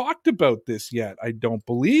haven't talked about this yet, I don't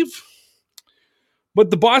believe. But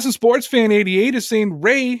the Boston Sports Fan 88 is saying,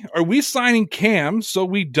 Ray, are we signing Cam so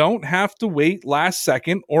we don't have to wait last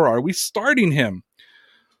second, or are we starting him?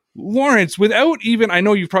 Lawrence, without even, I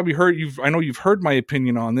know you've heard my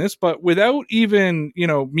opinion on this, but without even,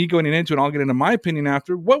 me going into it, I'll get into my opinion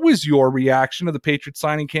after. What was your reaction to the Patriots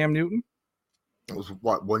signing Cam Newton? It was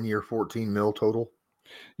 1 year, 14 mil total.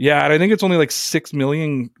 Yeah, and I think it's only like $6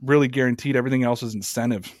 million really guaranteed. Everything else is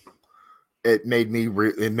incentive. It made me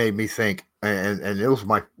think, and it was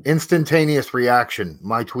my instantaneous reaction.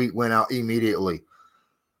 My tweet went out immediately.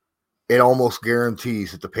 It almost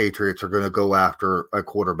guarantees that the Patriots are going to go after a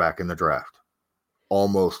quarterback in the draft.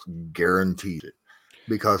 Almost guaranteed it,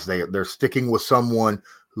 because they're sticking with someone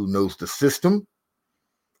who knows the system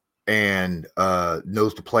and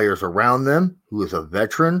knows the players around them, who is a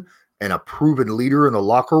veteran and a proven leader in the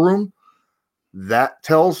locker room. That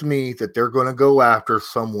tells me that they're going to go after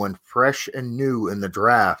someone fresh and new in the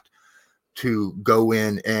draft to go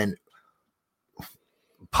in and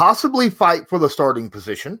possibly fight for the starting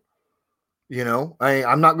position.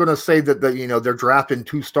 I'm not going to say that they're drafting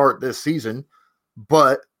to start this season,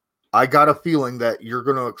 but I got a feeling that you're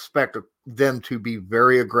going to expect them to be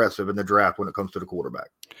very aggressive in the draft when it comes to the quarterback.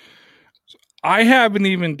 I haven't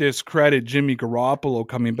even discredited Jimmy Garoppolo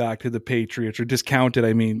coming back to the Patriots, or discounted,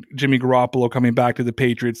 Jimmy Garoppolo coming back to the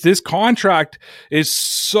Patriots. This contract is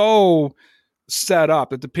so set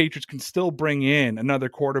up that the Patriots can still bring in another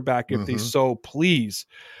quarterback if they so please,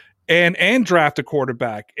 and draft a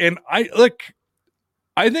quarterback. And I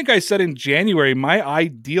think I said in January, my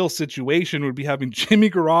ideal situation would be having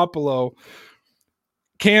Jimmy Garoppolo,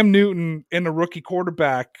 Cam Newton, and a rookie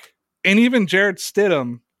quarterback, and even Jarrett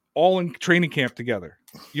Stidham all in training camp together.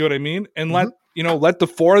 You know what I mean? And let the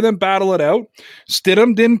 4 of them battle it out.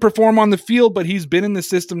 Stidham didn't perform on the field, but he's been in the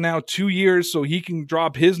system now 2 years, so he can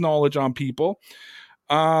drop his knowledge on people.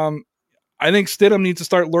 I think Stidham needs to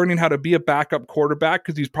start learning how to be a backup quarterback,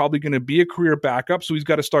 because he's probably going to be a career backup. So he's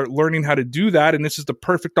got to start learning how to do that. And this is the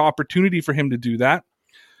perfect opportunity for him to do that.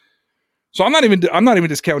 So I'm not even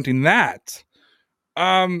discounting that.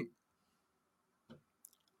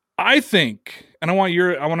 I think, and I want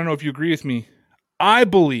to know if you agree with me. I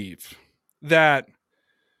believe that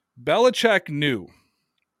Belichick knew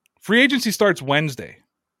free agency starts Wednesday.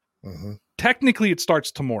 Mm-hmm. Technically, it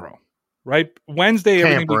starts tomorrow, right? Wednesday,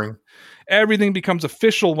 everything becomes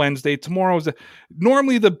official Wednesday. Tomorrow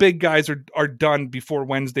normally the big guys are done before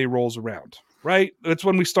Wednesday rolls around, right? That's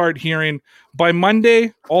when we start hearing. By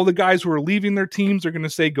Monday, all the guys who are leaving their teams are going to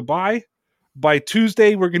say goodbye. By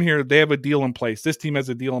Tuesday, we're going to hear they have a deal in place. This team has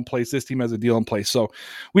a deal in place. This team has a deal in place. So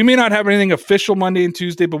we may not have anything official Monday and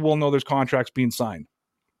Tuesday, but we'll know there's contracts being signed.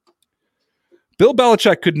 Bill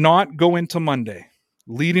Belichick could not go into Monday,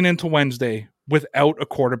 leading into Wednesday, without a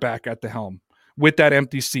quarterback at the helm, with that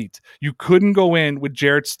empty seat. You couldn't go in with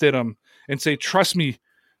Jarrett Stidham and say, trust me.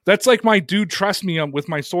 That's like my dude, trust me with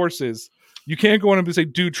my sources. You can't go in and say,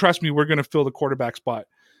 dude, trust me, we're going to fill the quarterback spot.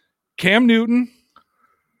 Cam Newton,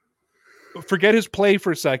 forget his play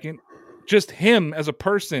for a second, just him as a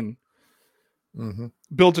person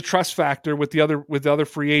builds a trust factor with the other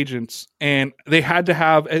free agents, and they had to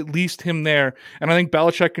have at least him there. And I think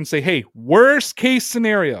Belichick can say, hey, worst case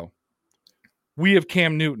scenario, we have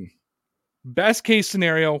Cam Newton. Best case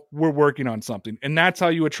scenario, we're working on something. And that's how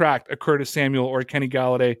you attract a Curtis Samuel or a Kenny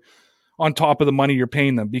Galladay on top of the money you're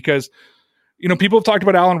paying them. Because, people have talked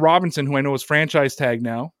about Allen Robinson, who I know is franchise tag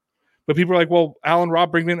now. But people are like, well,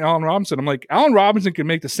 bring in Allen Robinson. I'm like, Allen Robinson can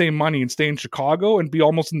make the same money and stay in Chicago and be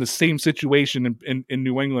almost in the same situation in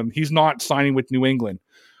New England. He's not signing with New England.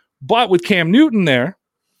 But with Cam Newton there,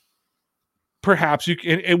 perhaps you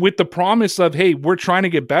can, and with the promise of, hey, we're trying to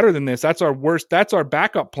get better than this. That's our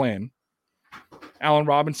backup plan. Allen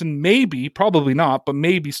Robinson maybe, probably not, but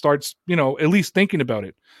maybe starts, at least thinking about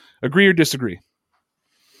it. Agree or disagree?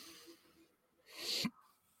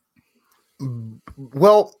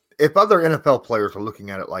 Well, if other NFL players are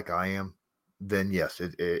looking at it like I am, then yes,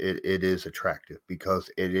 it is attractive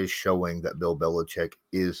because it is showing that Bill Belichick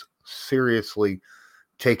is seriously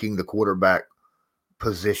taking the quarterback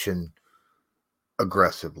position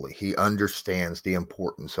aggressively. He understands the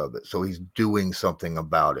importance of it, so he's doing something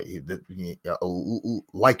about it.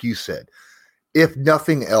 Like you said, if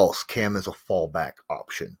nothing else, Cam is a fallback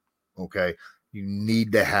option. Okay, you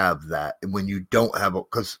need to have that, and when you don't have it,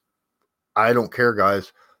 because I don't care,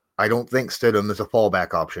 guys. I don't think Stidham is a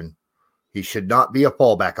fallback option. He should not be a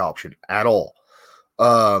fallback option at all.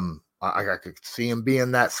 I could see him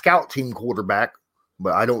being that scout team quarterback,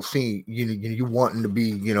 but I don't see you wanting to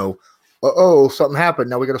be, something happened.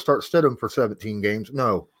 Now we got to start Stidham for 17 games.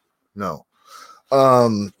 No.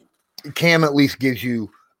 Cam at least gives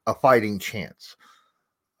you a fighting chance.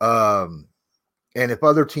 And if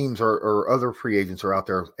other teams or other free agents are out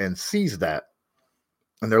there and sees that,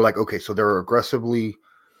 and they're like, okay, so they're aggressively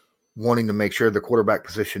wanting to make sure the quarterback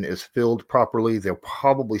position is filled properly. They're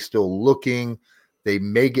probably still looking. They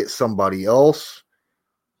may get somebody else.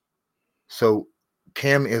 So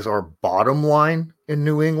Cam is our bottom line in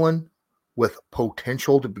New England with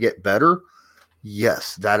potential to get better.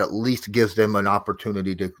 Yes, that at least gives them an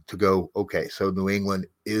opportunity to go, okay, so New England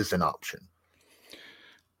is an option.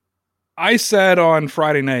 I said on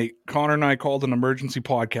Friday night, Connor and I called an emergency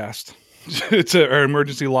podcast. It's an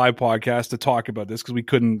emergency live podcast to talk about this because we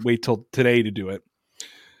couldn't wait till today to do it.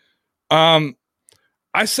 I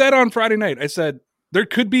said on Friday night, there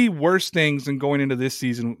could be worse things than going into this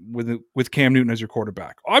season with Cam Newton as your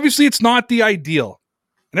quarterback. Obviously, it's not the ideal,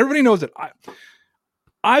 and everybody knows that.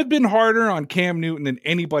 I've been harder on Cam Newton than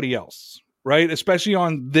anybody else, right? Especially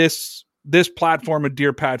on this platform of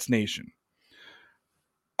Dear Pats Nation.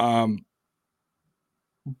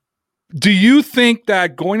 Do you think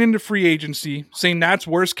that going into free agency, saying that's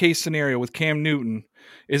worst case scenario with Cam Newton,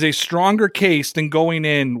 is a stronger case than going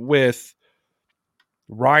in with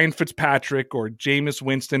Ryan Fitzpatrick or Jameis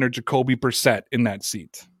Winston or Jacoby Brissett in that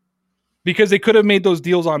seat? Because they could have made those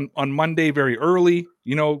deals on Monday very early,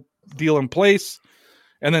 deal in place,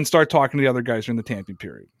 and then start talking to the other guys during the tamping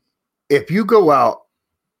period. If you go out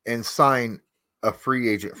and sign a free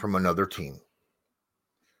agent from another team,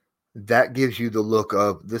 that gives you the look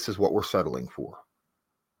of this is what we're settling for.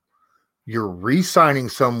 You're re-signing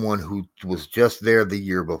someone who was just there the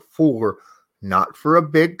year before, not for a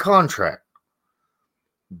big contract.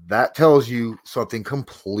 That tells you something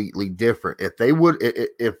completely different.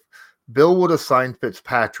 If Bill would have signed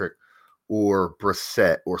Fitzpatrick or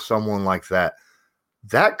Brissett or someone like that,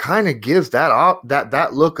 that kind of gives that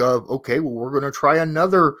look of, okay, well, we're going to try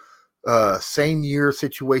another same year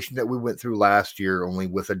situation that we went through last year, only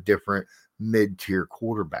with a different mid-tier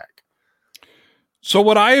quarterback. So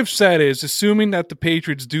what I have said is, assuming that the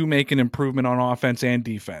Patriots do make an improvement on offense and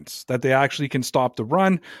defense, that they actually can stop the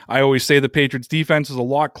run. I always say the Patriots defense is a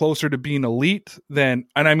lot closer to being elite than,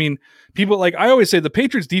 and I mean, I always say the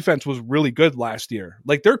Patriots defense was really good last year.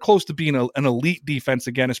 Like, they're close to being an elite defense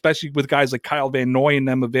again, especially with guys like Kyle Van Noy and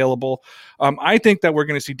them available. I think that we're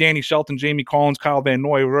going to see Danny Shelton, Jamie Collins, Kyle Van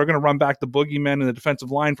Noy. We're going to run back the boogeymen in the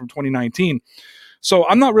defensive line from 2019. So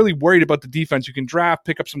I'm not really worried about the defense. You can draft,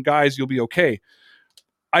 pick up some guys, you'll be okay.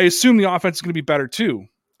 I assume the offense is going to be better too.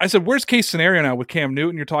 I said, worst case scenario now with Cam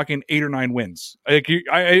Newton, you're talking 8 or 9 wins. I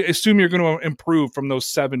assume you're going to improve from those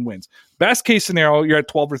 7 wins. Best case scenario, you're at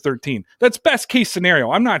 12 or 13. That's best case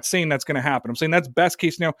scenario. I'm not saying that's going to happen. I'm saying that's best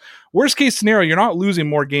case scenario. Worst case scenario, you're not losing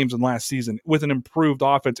more games than last season with an improved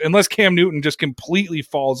offense, unless Cam Newton just completely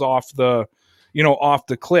falls off the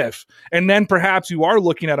cliff. And then perhaps you are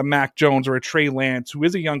looking at a Mac Jones or a Trey Lance, who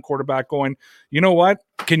is a young quarterback, going, you know what?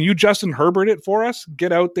 Can you Justin Herbert it for us?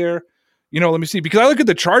 Get out there. Let me see. Because I look at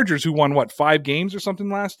the Chargers, who won, 5 games or something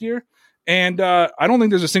last year? And I don't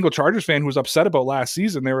think there's a single Chargers fan who was upset about last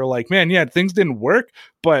season. They were like, man, yeah, things didn't work,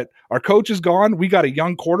 but our coach is gone. We got a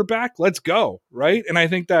young quarterback. Let's go, right? And I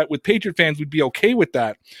think that with Patriot fans, we'd be okay with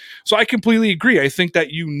that. So I completely agree. I think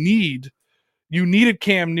that you needed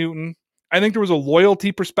Cam Newton. I think there was a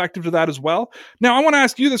loyalty perspective to that as well. Now, I want to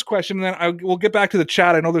ask you this question, and then we'll get back to the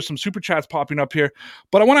chat. I know there's some super chats popping up here,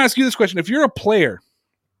 but I want to ask you this question. If you're a player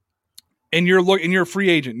and you're a free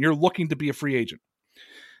agent, you're looking to be a free agent,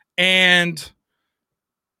 and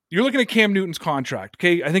you're looking at Cam Newton's contract,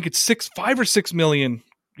 okay? I think it's 5 or 6 million.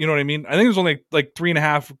 You know what I mean? I think there's only like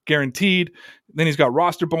 3.5 guaranteed. Then he's got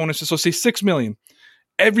roster bonuses. So say 6 million.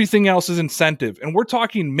 Everything else is incentive. And we're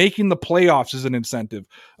talking making the playoffs is an incentive.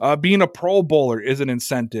 Being a Pro Bowler is an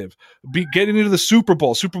incentive. Getting into the Super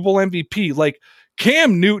Bowl MVP. Like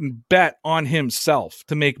Cam Newton bet on himself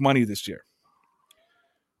to make money this year.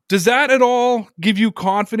 Does that at all give you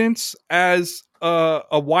confidence as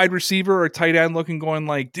a wide receiver or tight end looking going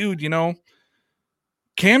like, dude,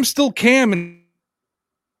 Cam's still Cam and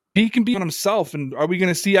he can be on himself, and are we going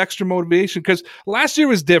to see extra motivation? Because last year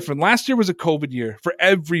was different. Last year was a COVID year for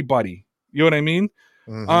everybody. You know what I mean?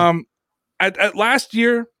 Mm-hmm. At last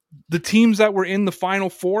year, the teams that were in the Final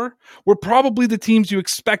Four were probably the teams you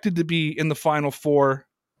expected to be in the Final Four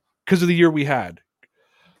because of the year we had.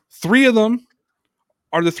 3 of them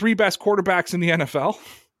are the 3 best quarterbacks in the NFL,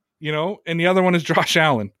 and the other one is Josh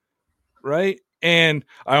Allen, right? And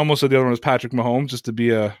I almost said the other one was Patrick Mahomes just to be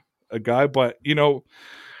a guy, but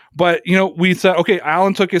we said, okay,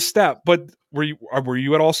 Allen took his step, but were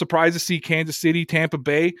you at all surprised to see Kansas City, Tampa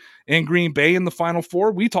Bay, and Green Bay in the Final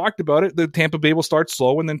Four? We talked about it. The Tampa Bay will start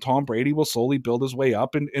slow, and then Tom Brady will slowly build his way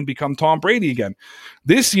up and become Tom Brady again.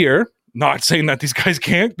 This year, not saying that these guys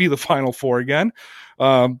can't be the Final Four again.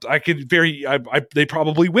 They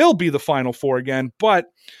probably will be the Final Four again, but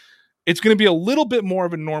it's going to be a little bit more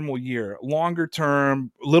of a normal year, longer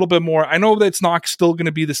term, a little bit more. I know that it's not still going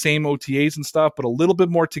to be the same OTAs and stuff, but a little bit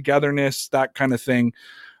more togetherness, that kind of thing.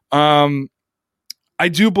 I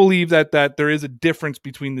do believe that there is a difference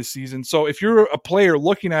between the seasons. So if you're a player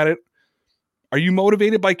looking at it, are you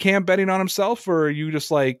motivated by Cam betting on himself, or are you just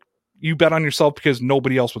like, you bet on yourself because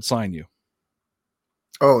nobody else would sign you?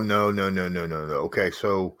 Oh, no. Okay,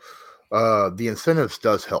 so the incentives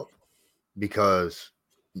does help because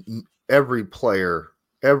every player,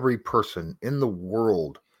 every person in the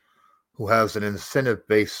world who has an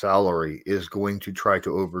incentive-based salary is going to try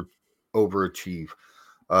to overachieve.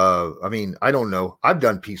 I don't know. I've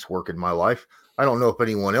done piecework in my life. I don't know if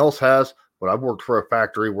anyone else has, but I've worked for a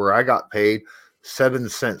factory where I got paid 7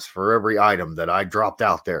 cents for every item that I dropped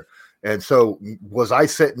out there. And so was I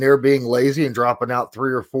sitting there being lazy and dropping out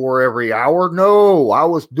 3 or 4 every hour? No, I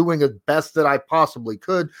was doing the best that I possibly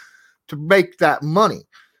could to make that money.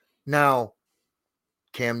 Now,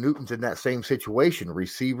 Cam Newton's in that same situation.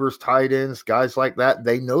 Receivers, tight ends, guys like that,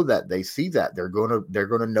 they know that. They see that. They're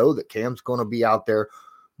gonna know that Cam's going to be out there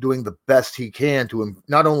doing the best he can to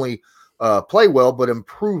not only play well, but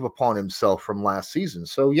improve upon himself from last season.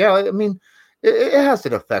 So, yeah, it has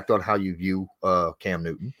an effect on how you view Cam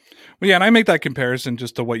Newton. Well, yeah, and I make that comparison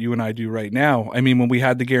just to what you and I do right now. When we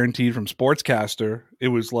had the guaranteed from Sportscaster, it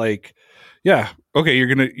was like, yeah, okay,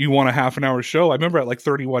 you want a half an hour show. I remember at like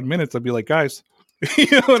 31 minutes, I'd be like, guys, you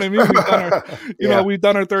know what I mean? We've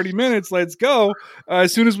done our 30 minutes. Let's go.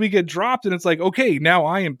 As soon as we get dropped, and it's like, okay, now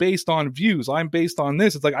I am based on views. I'm based on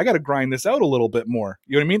this. It's like, I got to grind this out a little bit more.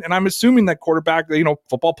 You know what I mean? And I'm assuming that quarterback,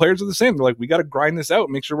 football players are the same. They're like, we got to grind this out,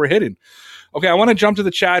 make sure we're hitting. Okay, I want to jump to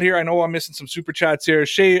the chat here. I know I'm missing some super chats here.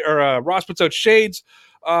 Ross puts out shades.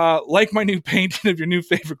 Like my new painting of your new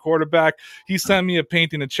favorite quarterback. He sent me a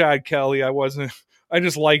painting of Chad Kelly. I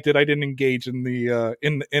just liked it. I didn't engage in the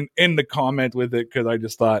in the comment with it because I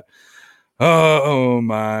just thought, oh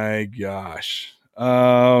my gosh.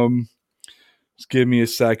 Just give me a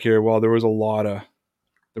sec here. Well, there was a lot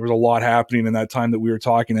happening in that time that we were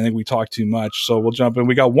talking. I think we talked too much, so we'll jump in.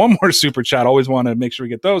 We got one more super chat. Always want to make sure we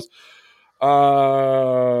get those.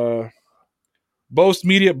 Boast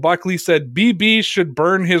Media Buckley said BB should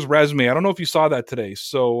burn his resume. I don't know if you saw that today.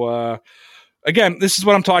 So again, this is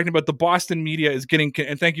what I'm talking about. The Boston media is getting,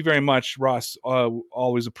 and thank you very much, Ross.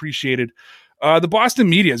 Always appreciated. The Boston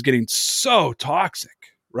media is getting so toxic,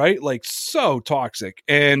 right? Like so toxic.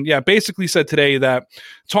 And yeah, basically said today that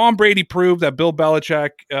Tom Brady proved that Bill Belichick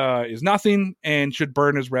is nothing and should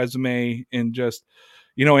burn his resume, and just,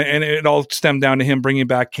 and it all stemmed down to him bringing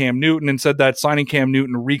back Cam Newton, and said that signing Cam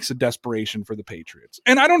Newton reeks of desperation for the Patriots.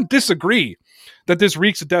 And I don't disagree that this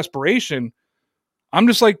reeks of desperation. I'm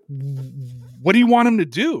just like, what do you want him to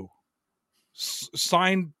do?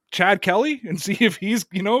 Sign Chad Kelly and see if he's,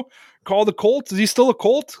 call the Colts. Is he still a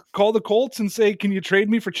Colt? Call the Colts and say, can you trade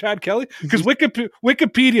me for Chad Kelly? Because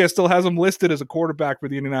Wikipedia still has him listed as a quarterback for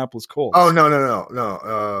the Indianapolis Colts. Oh, no.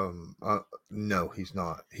 No, he's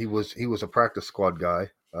not. He was a practice squad guy.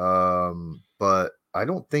 But I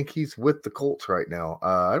don't think he's with the Colts right now.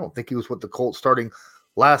 I don't think he was with the Colts starting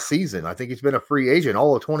last season. I think he's been a free agent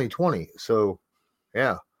all of 2020. So,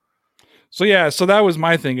 yeah. So that was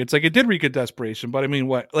my thing. It's like it did reek of desperation, but I mean,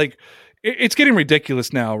 what? Like, it's getting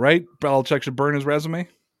ridiculous now, right? Belichick should burn his resume.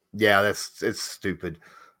 Yeah, it's stupid.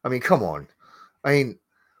 I mean, come on. I mean,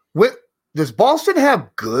 does Boston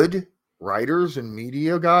have good writers and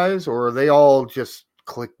media guys, or are they all just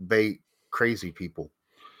clickbait crazy people?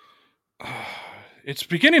 It's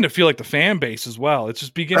beginning to feel like the fan base as well. It's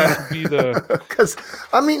just beginning to be because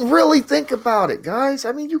I mean, really think about it, guys.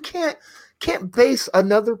 I mean, you can't base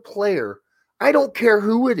another player, I don't care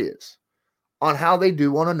who it is, on how they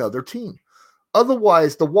do on another team.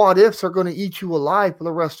 Otherwise, the what ifs are going to eat you alive for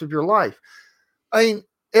the rest of your life. I mean,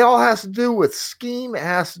 it all has to do with scheme. It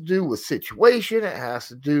has to do with situation. It has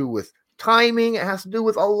to do with timing. It has to do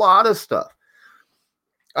with a lot of stuff.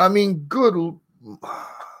 I mean,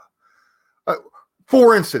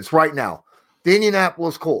 for instance, right now, the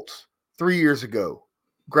Indianapolis Colts 3 years ago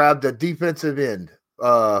grabbed a defensive end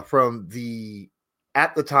from the,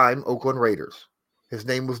 at the time, Oakland Raiders. His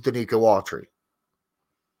name was Danico Autry.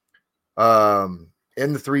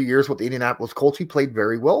 In the 3 years with the Indianapolis Colts, he played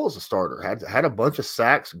very well as a starter. Had a bunch of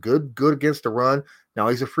sacks, good against the run. Now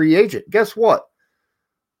he's a free agent. Guess what?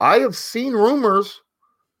 I have seen rumors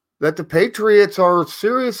that the Patriots are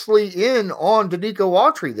seriously in on Danico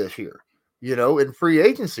Autry this year, in free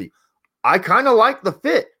agency. I kind of like the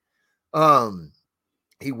fit.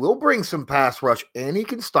 He will bring some pass rush, and he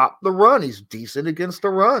can stop the run. He's decent against the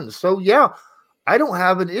run. So, yeah, I don't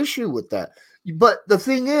have an issue with that. But the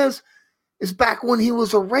thing is back when he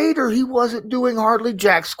was a Raider, he wasn't doing hardly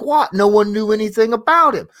jack squat. No one knew anything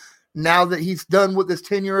about him. Now that he's done with his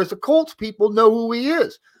tenure as a Colts, people know who he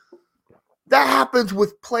is. That happens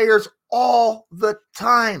with players all the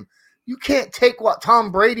time. You can't take what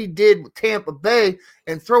Tom Brady did with Tampa Bay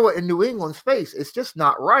and throw it in New England's face. It's just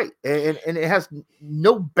not right. And it has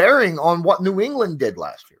no bearing on what New England did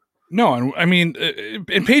last year. No, I mean,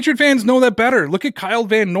 and Patriot fans know that better. Look at Kyle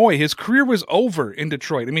Van Noy. His career was over in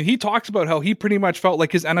Detroit. I mean, he talks about how he pretty much felt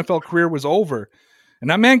like his NFL career was over. And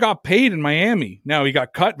that man got paid in Miami. Now, he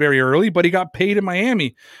got cut very early, but he got paid in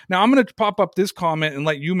Miami. Now, I'm going to pop up this comment and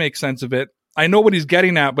let you make sense of it. I know what he's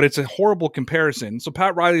getting at, but it's a horrible comparison. So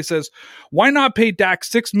Pat Riley says, why not pay Dak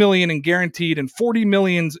 $6 million in guaranteed and $40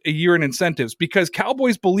 million a year in incentives? Because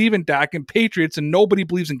Cowboys believe in Dak and Patriots, and nobody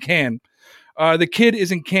believes in Cam. The kid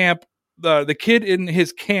is in camp. The kid in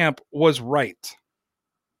his camp was right.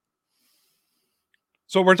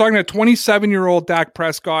 So we're talking a 27-year-old Dak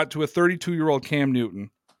Prescott to a 32-year-old Cam Newton.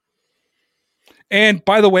 And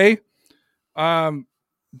by the way,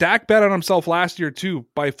 Dak bet on himself last year too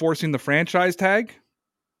by forcing the franchise tag.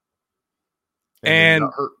 And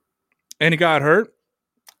he got hurt.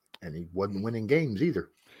 And he wasn't winning games either.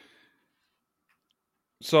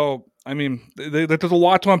 So, I mean, there's a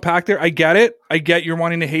lot to unpack there. I get it. I get you're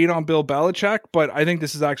wanting to hate on Bill Belichick, but I think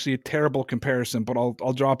this is actually a terrible comparison. But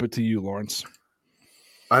I'll drop it to you, Lawrence.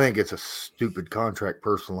 I think it's a stupid contract.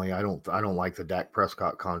 Personally, I don't like the Dak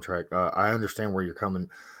Prescott contract. I understand where you're coming.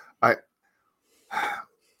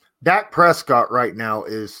 Dak Prescott right now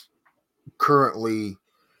is currently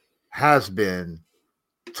has been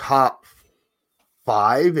top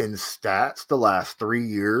 5 in stats the last 3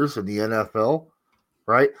 years in the NFL.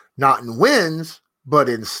 Right? Not in wins, but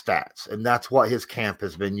in stats. And that's what his camp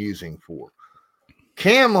has been using for.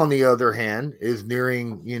 Cam, on the other hand, is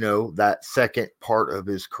nearing, that second part of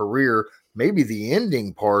his career, maybe the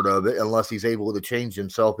ending part of it, unless he's able to change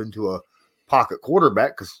himself into a pocket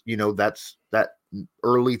quarterback, because, that's that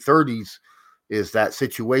early 30s is that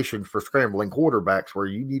situation for scrambling quarterbacks where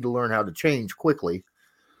you need to learn how to change quickly.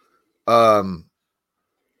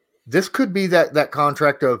 This could be that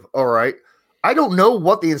contract of, all right, I don't know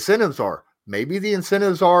what the incentives are. Maybe the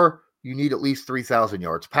incentives are you need at least 3,000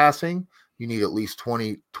 yards passing. You need at least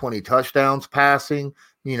 20 touchdowns passing,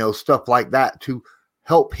 stuff like that to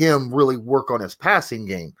help him really work on his passing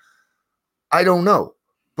game. I don't know.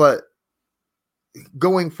 But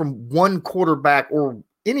going from one quarterback or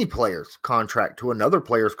any player's contract to another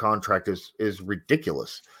player's contract is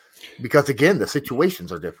ridiculous because, again, the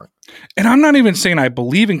situations are different. And I'm not even saying I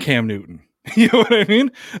believe in Cam Newton. You know what I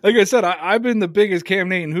mean? Like I said, I've been the biggest Cam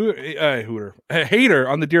Newton hater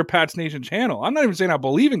on the Dear Pats Nation channel. I'm not even saying I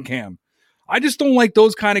believe in Cam. I just don't like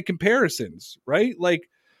those kind of comparisons, right? Like,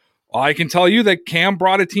 I can tell you that Cam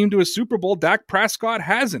brought a team to a Super Bowl. Dak Prescott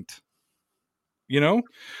hasn't. Well,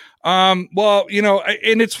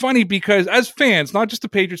 and it's funny because as fans, not just the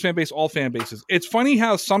Patriots fan base, all fan bases, it's funny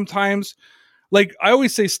how sometimes, like I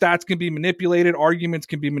always say, stats can be manipulated, arguments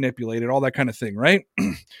can be manipulated, all that kind of thing, right?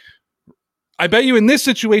 I bet you in this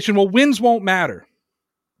situation, well, wins won't matter,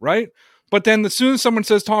 right? But then as soon as someone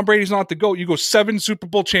says Tom Brady's not the GOAT, you go 7 Super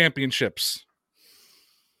Bowl championships,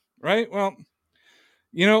 right? Well,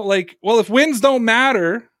 if wins don't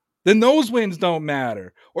matter, then those wins don't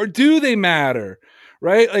matter. Or do they matter?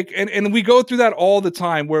 Right? Like, and we go through that all the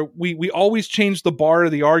time where we always change the bar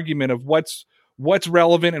of the argument of what's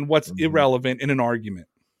relevant and what's irrelevant in an argument.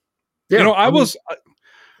 Yeah,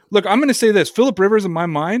 look, I'm going to say this. Phillip Rivers in my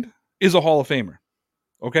mind is a Hall of Famer.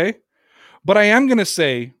 Okay. But I am going to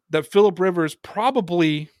say that Phillip Rivers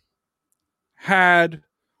probably had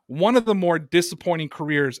one of the more disappointing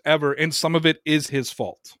careers ever, and some of it is his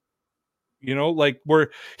fault. Where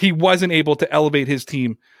he wasn't able to elevate his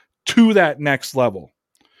team to that next level.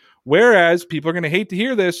 Whereas people are going to hate to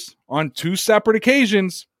hear this, on 2 separate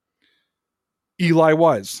occasions, Eli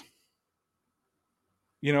was.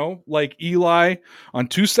 Eli on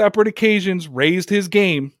 2 separate occasions raised his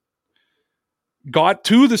game, got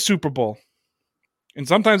to the Super Bowl. And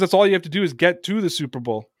sometimes that's all you have to do is get to the Super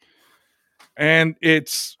Bowl. And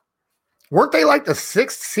weren't they like the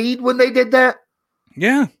 6th seed when they did that?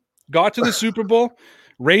 Yeah. Got to the Super Bowl,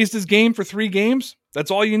 raised his game for 3 games. That's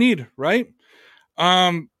all you need, right?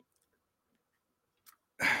 So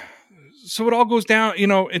it all goes down,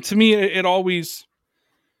 and to me, it always,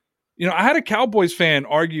 I had a Cowboys fan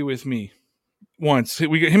argue with me once.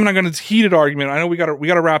 Him and I got this heated argument. I know we got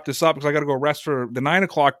to wrap this up because I got to go rest for the 9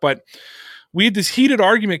 o'clock, but we had this heated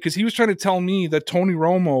argument because he was trying to tell me that Tony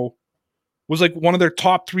Romo was like one of their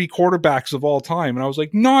top 3 quarterbacks of all time. And I was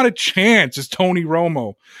like, not a chance. It's Tony Romo.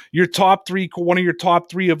 One of your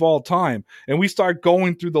top 3 of all time. And we start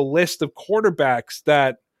going through the list of quarterbacks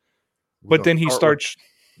but then he starts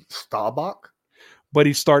Staubach, but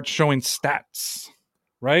he starts showing stats,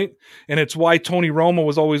 right? And it's why Tony Romo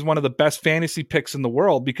was always one of the best fantasy picks in the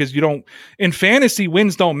world, because in fantasy,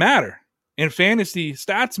 wins don't matter. In fantasy,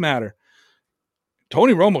 stats matter.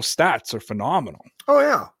 Tony Romo's stats are phenomenal. Oh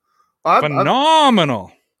yeah.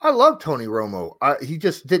 Phenomenal. I love Tony Romo. He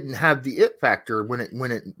just didn't have the it factor when it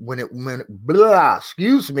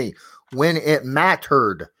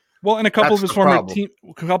mattered. Well, and a couple of his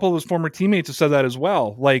former teammates have said that as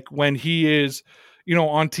well. Like when he is,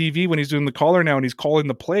 on TV, when he's doing the caller now and he's calling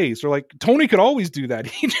the plays, they're like, Tony could always do that.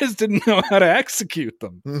 He just didn't know how to execute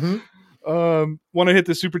them. Mm-hmm. Want to hit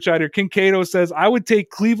the super chat here. King Cato says, I would take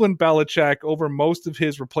Cleveland Belichick over most of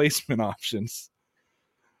his replacement options.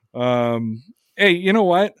 Hey, you know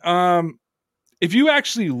what? If you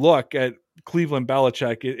actually look at Cleveland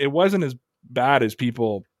Belichick, it wasn't as bad as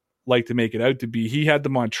people like to make it out to be. He had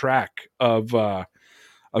them on track of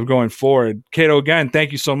going forward. Cato, again,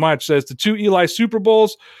 thank you so much. Says the 2 Eli Super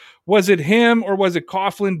Bowls, was it him or was it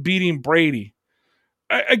Coughlin beating Brady?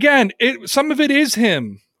 Again, some of it is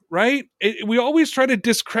him, right? We always try to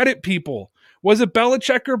discredit people. Was it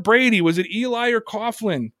Belichick or Brady? Was it Eli or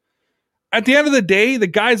Coughlin? At the end of the day, the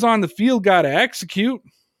guys on the field got to execute,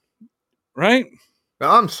 right?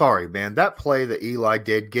 I'm sorry, man. That play that Eli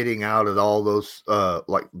did, getting out of all those,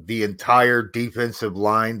 like the entire defensive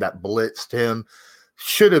line that blitzed him,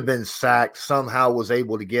 should have been sacked. Somehow was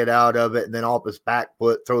able to get out of it, and then off his back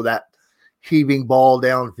foot, throw that heaving ball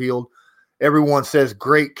downfield. Everyone says,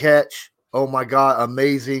 great catch. Oh, my God,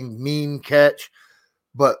 amazing, mean catch.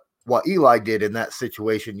 But what Eli did in that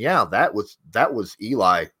situation, yeah, that was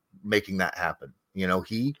Eli making that happen.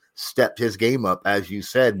 He stepped his game up, as you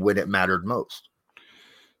said, when it mattered most.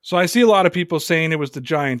 So I see a lot of people saying it was the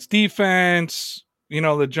Giants defense.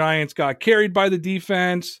 The Giants got carried by the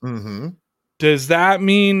defense. Mm-hmm. Does that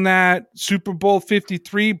mean that Super Bowl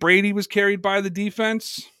 53, Brady was carried by the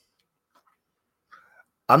defense?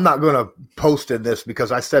 I'm not going to post in this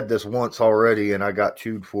because I said this once already and I got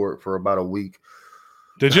chewed for it for about a week.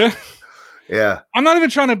 Did you? Yeah. I'm not even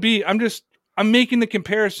trying to be, I'm making the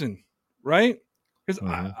comparison, right? Because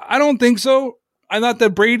I don't think so. I thought that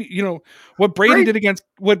Brady, what Brady did against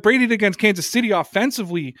Kansas City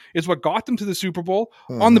offensively is what got them to the Super Bowl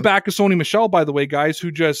on the back of Sony Michel, by the way, guys,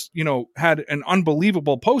 who just, had an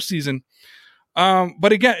unbelievable postseason.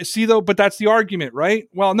 But again, but that's the argument, right?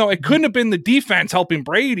 Well, no, it couldn't have been the defense helping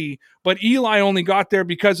Brady, but Eli only got there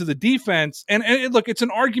because of the defense. And look, it's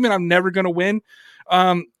an argument I'm never going to win.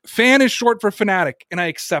 Fan is short for fanatic, and I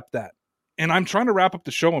accept that. And I'm trying to wrap up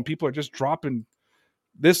the show and people are just dropping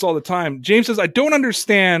this all the time. James says, I don't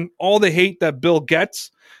understand all the hate that Bill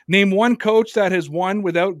gets. Name one coach that has won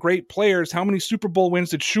without great players. How many Super Bowl wins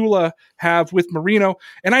did Shula have with Marino?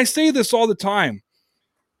 And I say this all the time.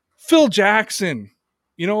 Phil Jackson,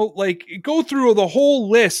 like go through the whole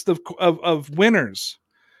list of winners.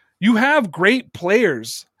 You have great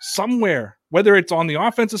players somewhere, whether it's on the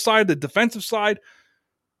offensive side, the defensive side.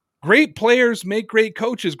 Great players make great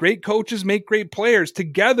coaches. Great coaches make great players.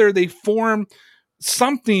 Together, they form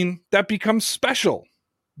something that becomes special.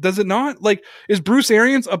 Does it not? Like, is Bruce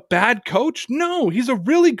Arians a bad coach? No, he's a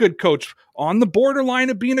really good coach, on the borderline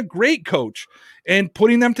of being a great coach and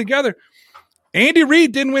putting them together. Andy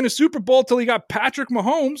Reid didn't win a Super Bowl till he got Patrick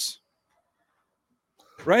Mahomes,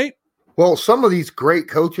 right? Well, some of these great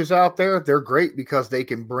coaches out there, they're great because they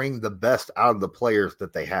can bring the best out of the players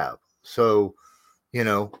that they have. So,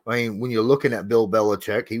 when you're looking at Bill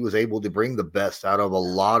Belichick, he was able to bring the best out of a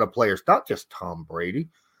lot of players, not just Tom Brady.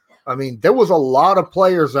 I mean, there was a lot of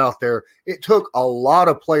players out there. It took a lot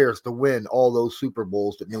of players to win all those Super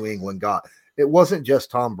Bowls that New England got. It wasn't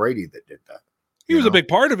just Tom Brady that did that. He was a big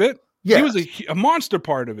part of it. Yes. He was a monster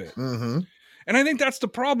part of it. Mm-hmm. And I think that's the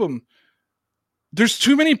problem. There's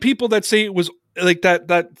too many people that say it was like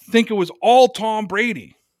that think it was all Tom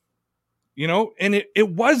Brady. And it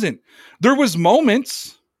wasn't. There was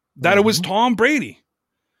moments that it was Tom Brady.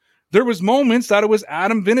 There was moments that it was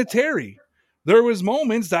Adam Vinatieri. There was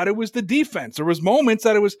moments that it was the defense. There was moments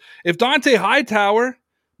that it was, if Dante Hightower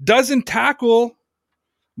doesn't tackle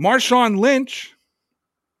Marshawn Lynch,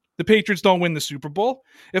 the Patriots don't win the Super Bowl.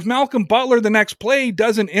 If Malcolm Butler the next play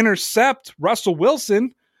doesn't intercept Russell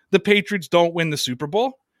Wilson, the Patriots don't win the Super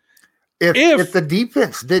Bowl. If the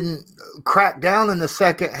defense didn't crack down in the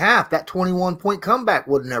second half, that 21-point comeback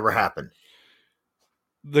would never happen.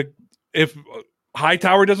 If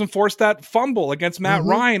Hightower doesn't force that fumble against Matt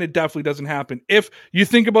Ryan, it definitely doesn't happen. If you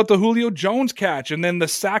think about the Julio Jones catch and then the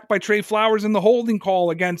sack by Trey Flowers in the holding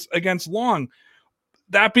call against Long,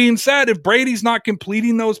 that being said, if Brady's not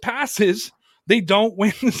completing those passes, they don't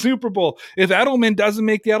win the Super Bowl. If Edelman doesn't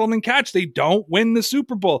make the Edelman catch, they don't win the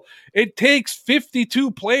Super Bowl. It takes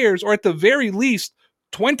 52 players, or at the very least,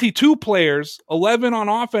 22 players, 11 on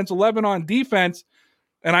offense, 11 on defense.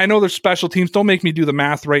 And I know there's special teams. Don't make me do the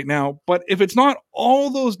math right now. But if it's not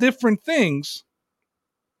all those different things,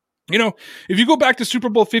 if you go back to Super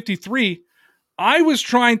Bowl 53, I was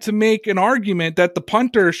trying to make an argument that the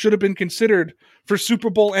punter should have been considered for Super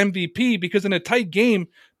Bowl MVP because in a tight game,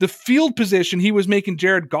 the field position he was making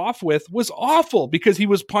Jared Goff with was awful because he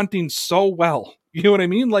was punting so well. You know what I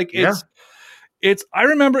mean? Like it's, I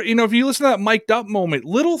remember, if you listen to that mic'd up moment,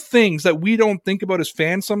 little things that we don't think about as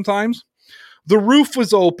fans sometimes. The roof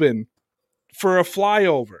was open for a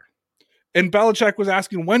flyover. And Belichick was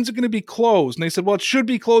asking, when's it going to be closed? And they said, well, it should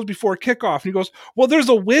be closed before kickoff. And he goes, well, there's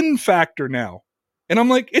a wind factor now. And I'm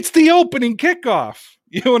like, it's the opening kickoff.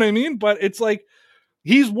 You know what I mean? But it's like,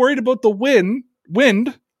 he's worried about the wind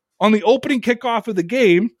on the opening kickoff of the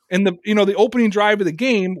game and the opening drive of the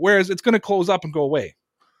game, whereas it's going to close up and go away.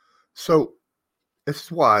 So this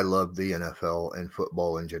is why I love the NFL and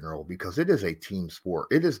football in general, because it is a team sport.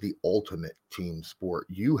 It is the ultimate team sport.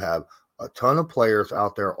 You have a ton of players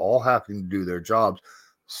out there all having to do their jobs.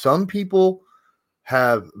 Some people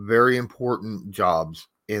have very important jobs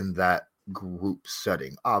in that group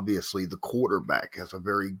setting. Obviously, the quarterback has a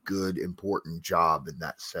very good, important job in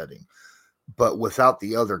that setting. But without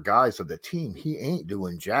the other guys of the team, he ain't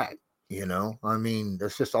doing jack. I mean,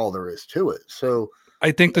 that's just all there is to it. So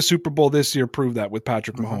I think the Super Bowl this year proved that with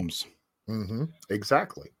Patrick Mahomes. Mm-hmm.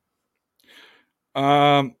 Exactly.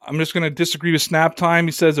 I'm just going to disagree with Snap Time.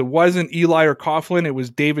 He says it wasn't Eli or Coughlin. It was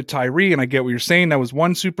David Tyree. And I get what you're saying. That was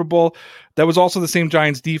one Super Bowl. That was also the same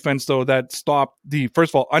Giants defense, though, that stopped the,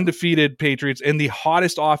 first of all, undefeated Patriots and the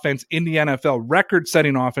hottest offense in the NFL,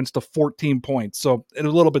 record-setting offense to 14 points. So it had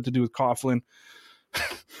a little bit to do with Coughlin.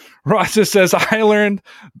 Ross just says, I learned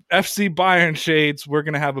FC Bayern shades. We're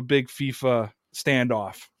going to have a big FIFA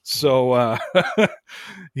standoff. So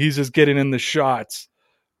he's just getting in the shots.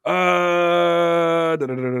 Law,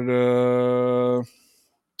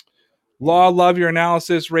 love your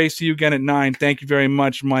analysis. Ray, see you again at 9. Thank you very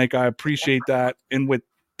much, Mike. I appreciate that. And with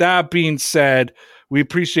that being said, we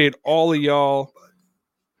appreciate all of y'all.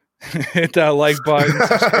 Hit that like button,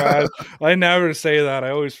 subscribe. I never say that.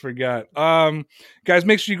 I always forget. Guys,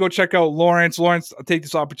 make sure you go check out Lawrence. Lawrence, I'll take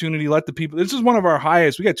this opportunity. Let the people. This is one of our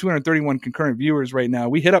highest. We got 231 concurrent viewers right now.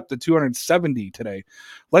 We hit up to 270 today.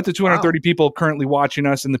 Let the 230 people currently watching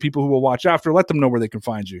us and the people who will watch after, let them know where they can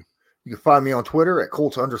find you. You can find me on Twitter at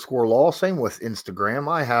Colts_Law. Same with Instagram.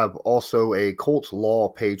 I have also a Colts Law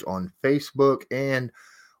page on Facebook and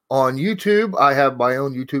On YouTube, I have my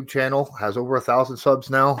own YouTube channel, has over 1,000 subs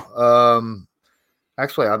now.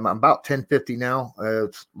 Actually, I'm about 1050 now.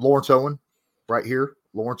 It's Lawrence Owen right here.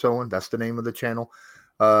 Lawrence Owen, that's the name of the channel.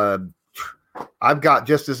 I've got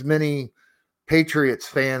just as many Patriots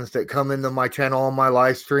fans that come into my channel on my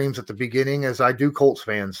live streams at the beginning as I do Colts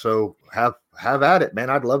fans. So have at it, man.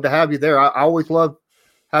 I'd love to have you there. I always love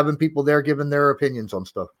having people there giving their opinions on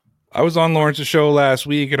stuff. I was on Lawrence's show last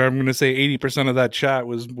week, and I'm going to say 80% of that chat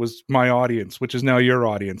was my audience, which is now your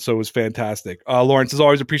audience. So it was fantastic. Lawrence, as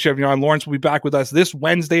always, appreciate having you on. Lawrence will be back with us this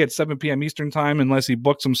Wednesday at 7 p.m. Eastern time, unless he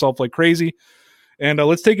books himself like crazy. And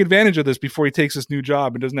let's take advantage of this before he takes this new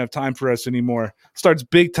job and doesn't have time for us anymore. Starts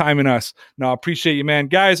big time in us. No, I appreciate you, man.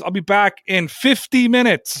 Guys, I'll be back in 50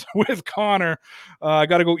 minutes with Connor. I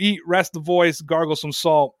got to go eat, rest the voice, gargle some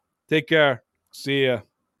salt. Take care. See ya.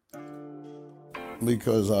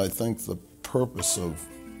 Because I think the purpose of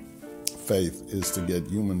faith is to get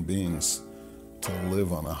human beings to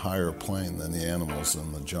live on a higher plane than the animals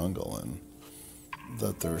in the jungle, and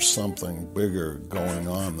that there's something bigger going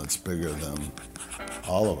on that's bigger than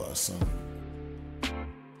all of us. And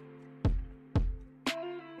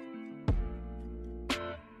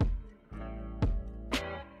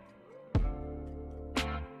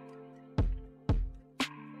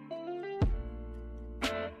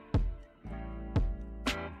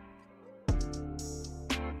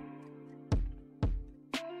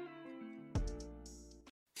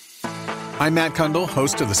I'm Matt Kundle,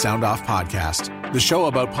 host of the Sound Off Podcast, the show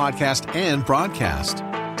about podcast and broadcast.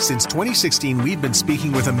 Since 2016, we've been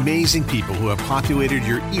speaking with amazing people who have populated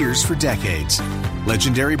your ears for decades.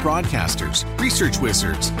 Legendary broadcasters, research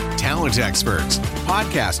wizards, talent experts,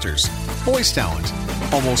 podcasters, voice talent.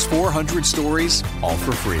 Almost 400 stories, all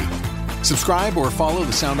for free. Subscribe or follow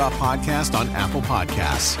the Sound Off Podcast on Apple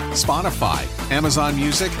Podcasts, Spotify, Amazon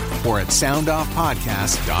Music, or at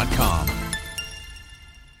soundoffpodcast.com.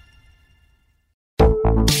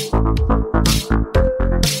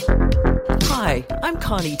 Hi, I'm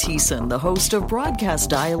Connie Thiessen, the host of Broadcast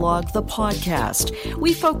Dialogue, the podcast.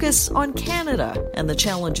 We focus on Canada and the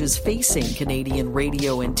challenges facing Canadian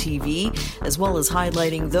radio and TV, as well as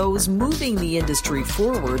highlighting those moving the industry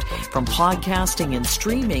forward from podcasting and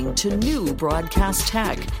streaming to new broadcast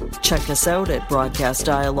tech. Check us out at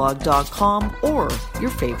broadcastdialogue.com or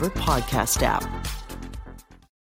your favorite podcast app.